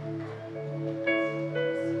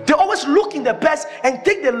 They always look in the purse and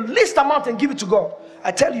take the least amount and give it to God.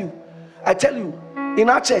 I tell you, in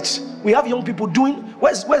our church, we have young people doing,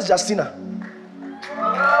 where's Justina?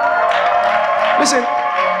 Listen,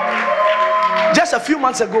 just a few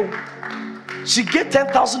months ago, she gave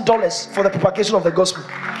 $10,000 for the propagation of the gospel.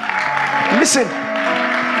 Listen,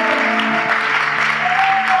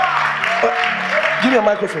 give me a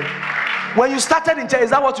microphone. When you started in church, is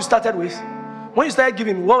that what you started with? When you started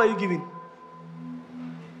giving, what were you giving?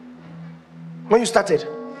 When you started?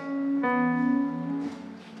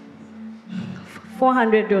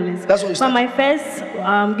 $400. That's what you started. But my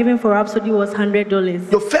first giving for Rhapsody was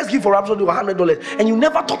 $100. Your first gift for Rhapsody was $100, and you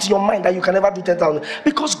never thought in your mind that you can never do 10,000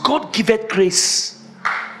 because God giveth grace.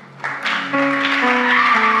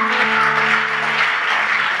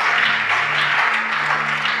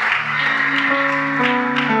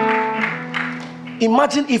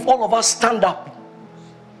 Imagine if all of us stand up.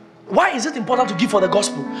 Why is it important to give for the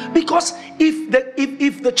gospel? Because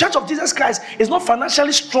if the Church of Jesus Christ is not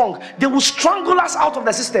financially strong, they will strangle us out of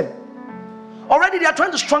the system. Already they are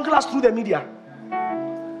trying to strangle us through the media.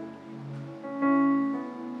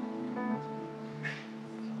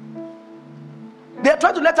 They are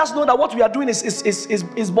trying to let us know that what we are doing is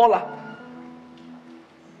baller.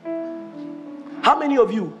 How many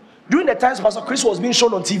of you, during the times Pastor Chris was being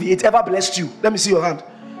shown on TV, it ever blessed you? Let me see your hand.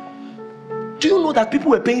 Do you know that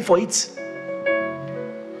people were paying for it?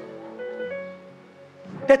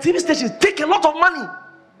 The TV stations take a lot of money.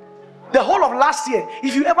 The whole of last year,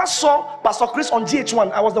 if you ever saw Pastor Chris on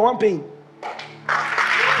GH1, I was the one paying.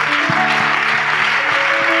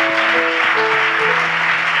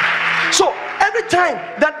 So every time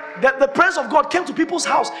that the presence of God came to people's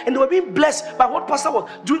house and they were being blessed by what Pastor was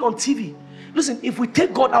doing on TV. Listen, if we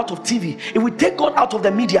take God out of TV, if we take God out of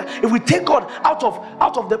the media, if we take God out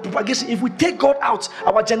of the propagation, if we take God out,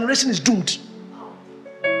 our generation is doomed.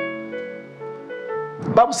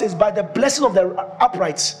 The Bible says, by the blessing of the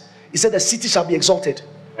upright, it said the city shall be exalted.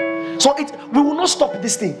 So we will not stop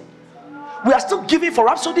this thing. We are still giving for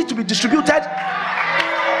Rhapsody to be distributed.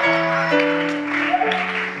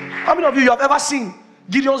 How many of you have ever seen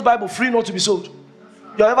Gideon's Bible free not to be sold?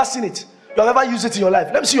 You have ever seen it? You have ever used it in your life?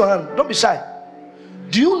 Let me see your hand. Don't be shy.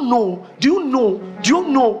 Do you know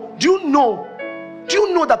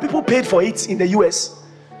that people paid for it in the US?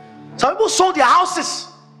 Some people sold their houses.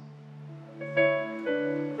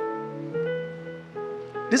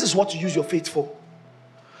 This is what you use your faith for.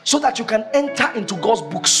 So that you can enter into God's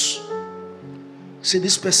books. Say,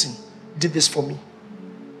 this person did this for me.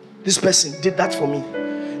 This person did that for me.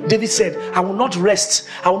 David said, I will not rest.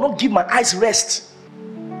 I will not give my eyes rest.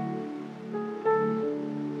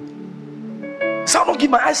 So I will not give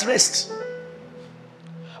my eyes rest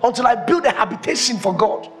until I build a habitation for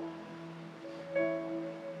God.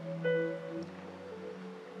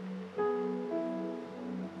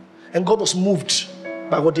 And God was moved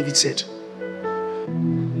by what David said.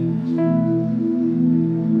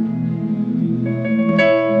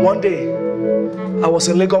 One day, I was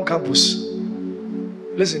in Legon campus.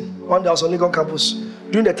 Listen, one day I was on Legon campus.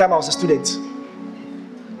 During the time I was a student,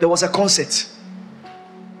 there was a concert.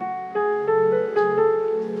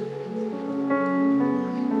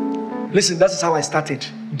 Listen, that is how I started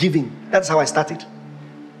giving. That's how I started.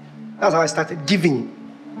 That's how I started giving.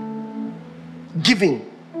 Giving.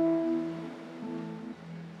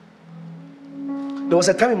 There was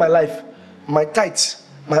a time in my life, my tithes,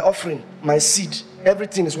 my offering, my seed,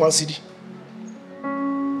 everything is one CD.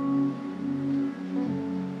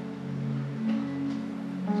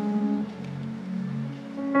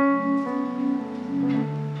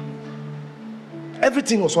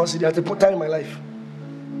 Everything was one CD at a time in my life.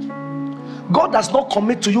 God does not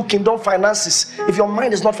commit to you kingdom finances if your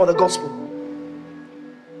mind is not for the gospel.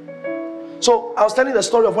 So I was telling the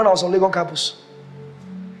story of when I was on Legon campus.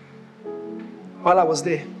 While I was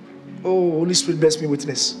there, oh, Holy Spirit bears me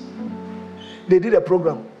witness. They did a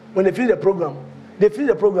program. When they finished the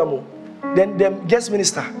program, then the guest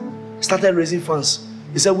minister started raising funds.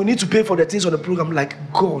 He said, we need to pay for the things on the program. Like,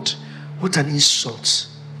 God, what an insult.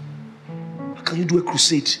 How can you do a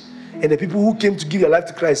crusade? And the people who came to give their life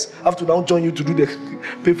to Christ have to now join you to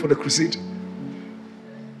pay for the crusade.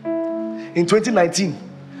 In 2019,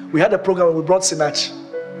 we had a program and we brought Sinach.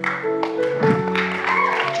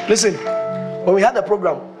 Listen, when we had the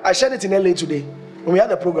program, I shared it in LA today. When we had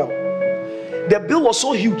the program, the bill was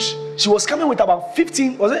so huge. She was coming with about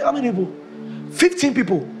 15, was it how many people? 15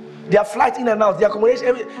 people. Their flight in and out, their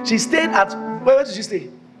accommodation. She stayed at, where did she stay?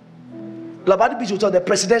 Labadi Beach Hotel, the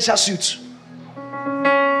presidential suite.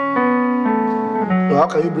 Now, how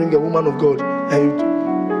can you bring a woman of God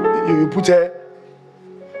and you put her?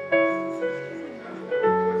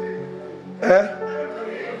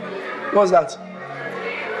 What's that?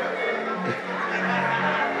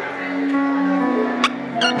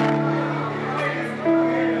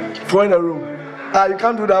 Four in a room. You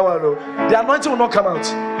can't do that one, though. The anointing will not come out.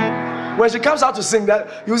 When she comes out to sing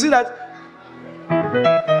that, you see that.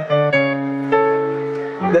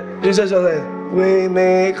 Jesus was like, we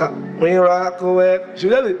make a miracle.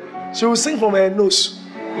 She will sing from her nose.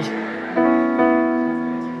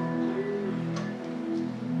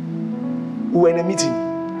 We were in a meeting.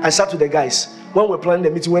 I sat with the guys. When we were planning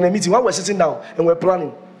the meeting, when we were sitting down and we were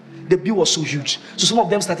planning, the bill was so huge. So some of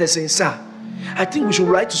them started saying, sir, I think we should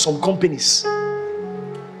write to some companies.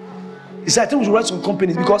 He said, I think we should write to some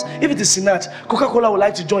companies because if it is Sinat, Coca-Cola would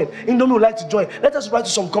like to join, Indomie would like to join. Let us write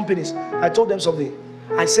to some companies. I told them something.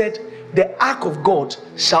 I said, the ark of God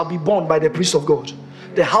shall be born by the priest of God.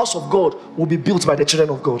 The house of God will be built by the children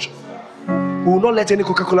of God. We will not let any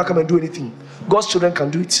Coca-Cola come and do anything. God's children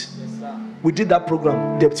can do it. We did that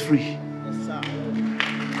program debt-free.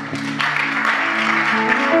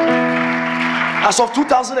 Yes, as of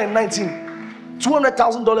 2019,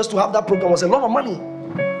 $200,000 to have that program was a lot of money.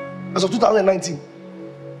 As of 2019,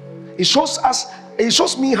 it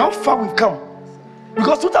shows me how far we've come.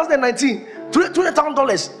 Because 2019,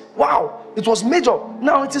 $200,000, wow, it was major.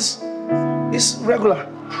 Now it's regular.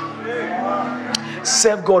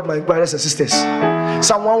 Serve God, my brothers and sisters.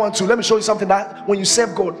 Psalm 112. Let me show you something that when you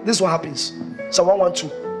serve God, this is what happens. Psalm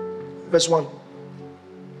 112, verse 1.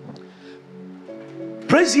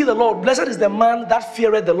 Praise ye the Lord. Blessed is the man that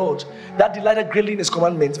feareth the Lord, that delighteth greatly in his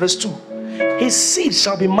commandments. Verse 2. His seed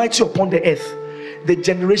shall be mighty upon the earth. The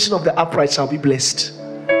generation of the upright shall be blessed.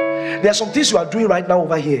 There are some things you are doing right now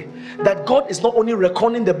over here that God is not only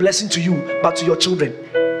reckoning the blessing to you, but to your children.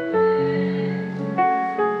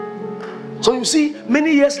 So you see,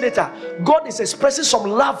 many years later, God is expressing some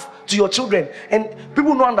love to your children, and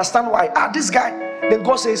people don't understand why. This guy. Then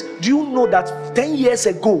God says, do you know that 10 years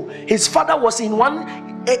ago, his father was in one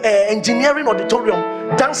engineering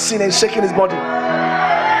auditorium, dancing and shaking his body.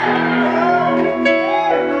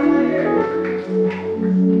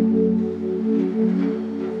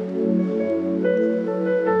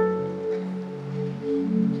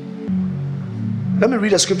 Let me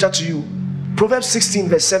read a scripture to you. Proverbs 16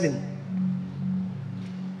 verse 7.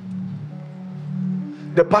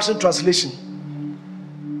 The Passion Translation.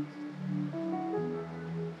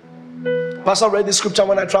 Pastor read this scripture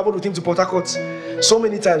when I traveled with him to Port Harcourt so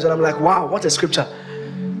many times, and I'm like, wow, what a scripture.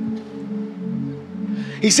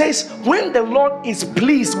 He says, when the Lord is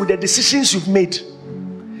pleased with the decisions you've made,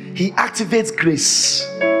 he activates grace.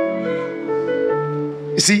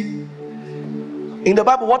 You see, in the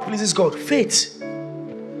Bible, what pleases God? Faith.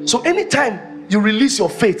 So anytime you release your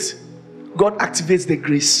faith, God activates the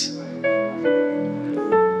grace.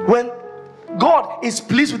 When God is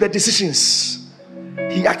pleased with the decisions,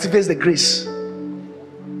 he activates the grace.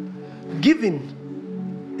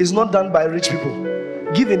 Giving is not done by rich people.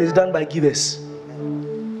 Giving is done by givers.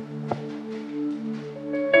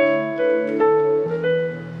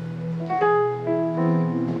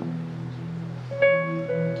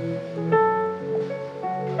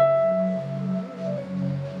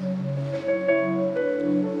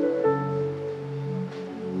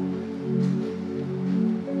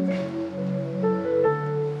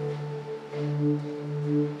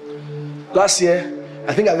 Last year,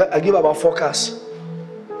 I think I gave about 4 cars.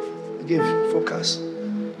 I gave 4 cars.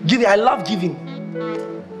 Giving, I love giving.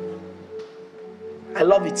 I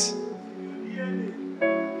love it.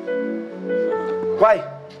 Why?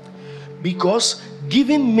 Because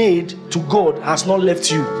giving made to God has not left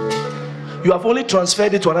you. You have only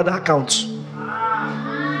transferred it to another account.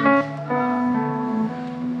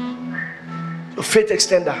 A faith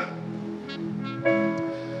extender.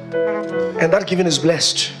 And that giving is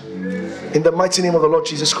blessed. In the mighty name of the Lord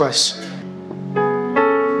Jesus Christ.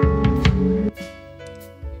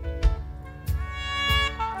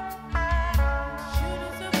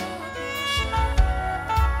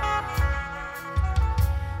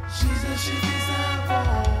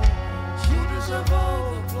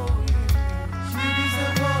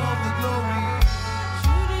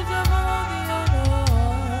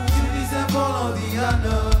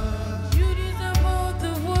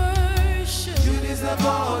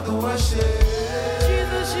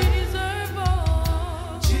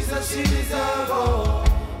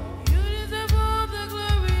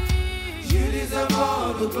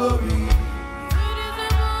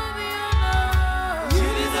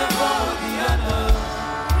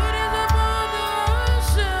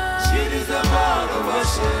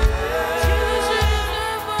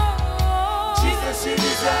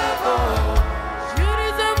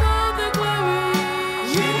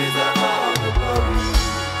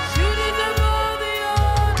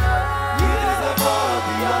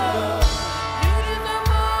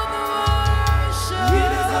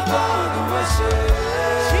 The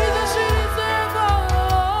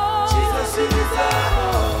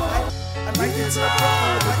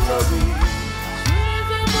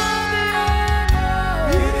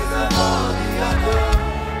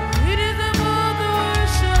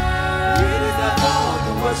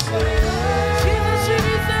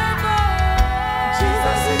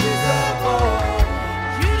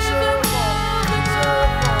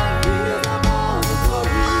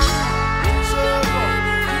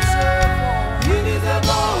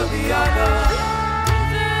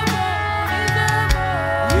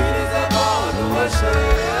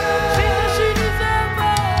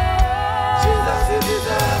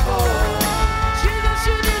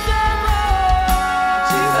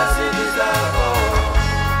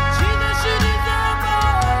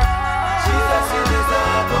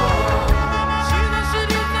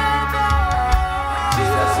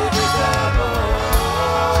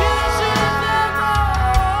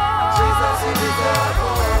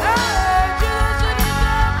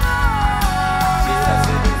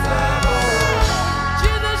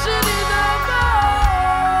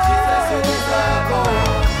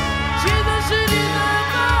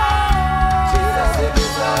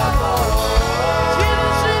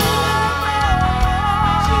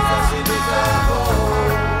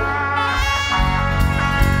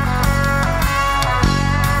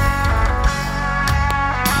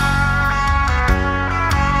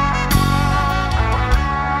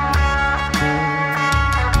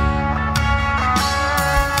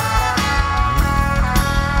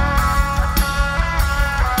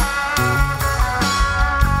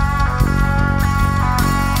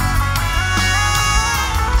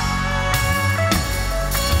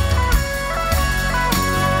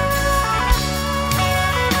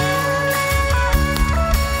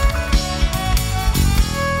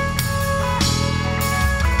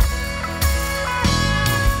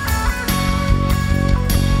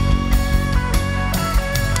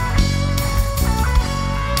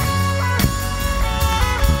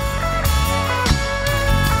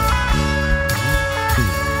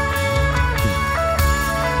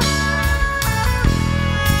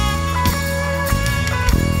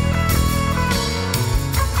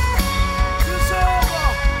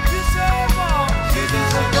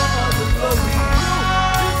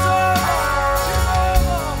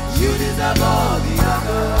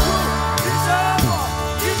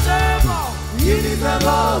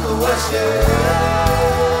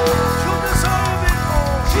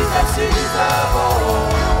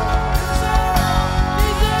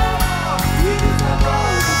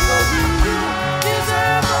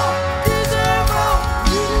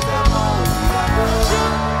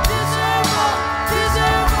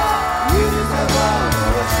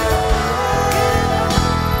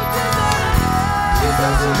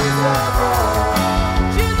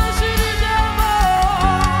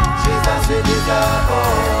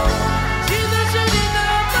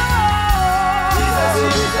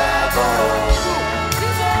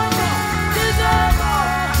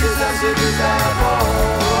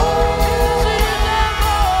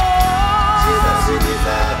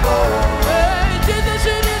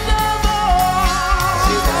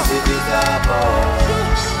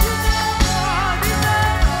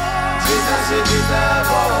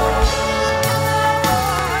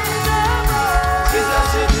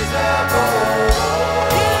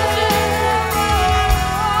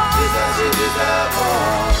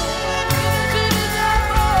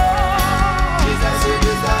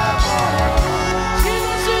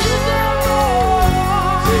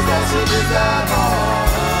Jesus, you deserve all.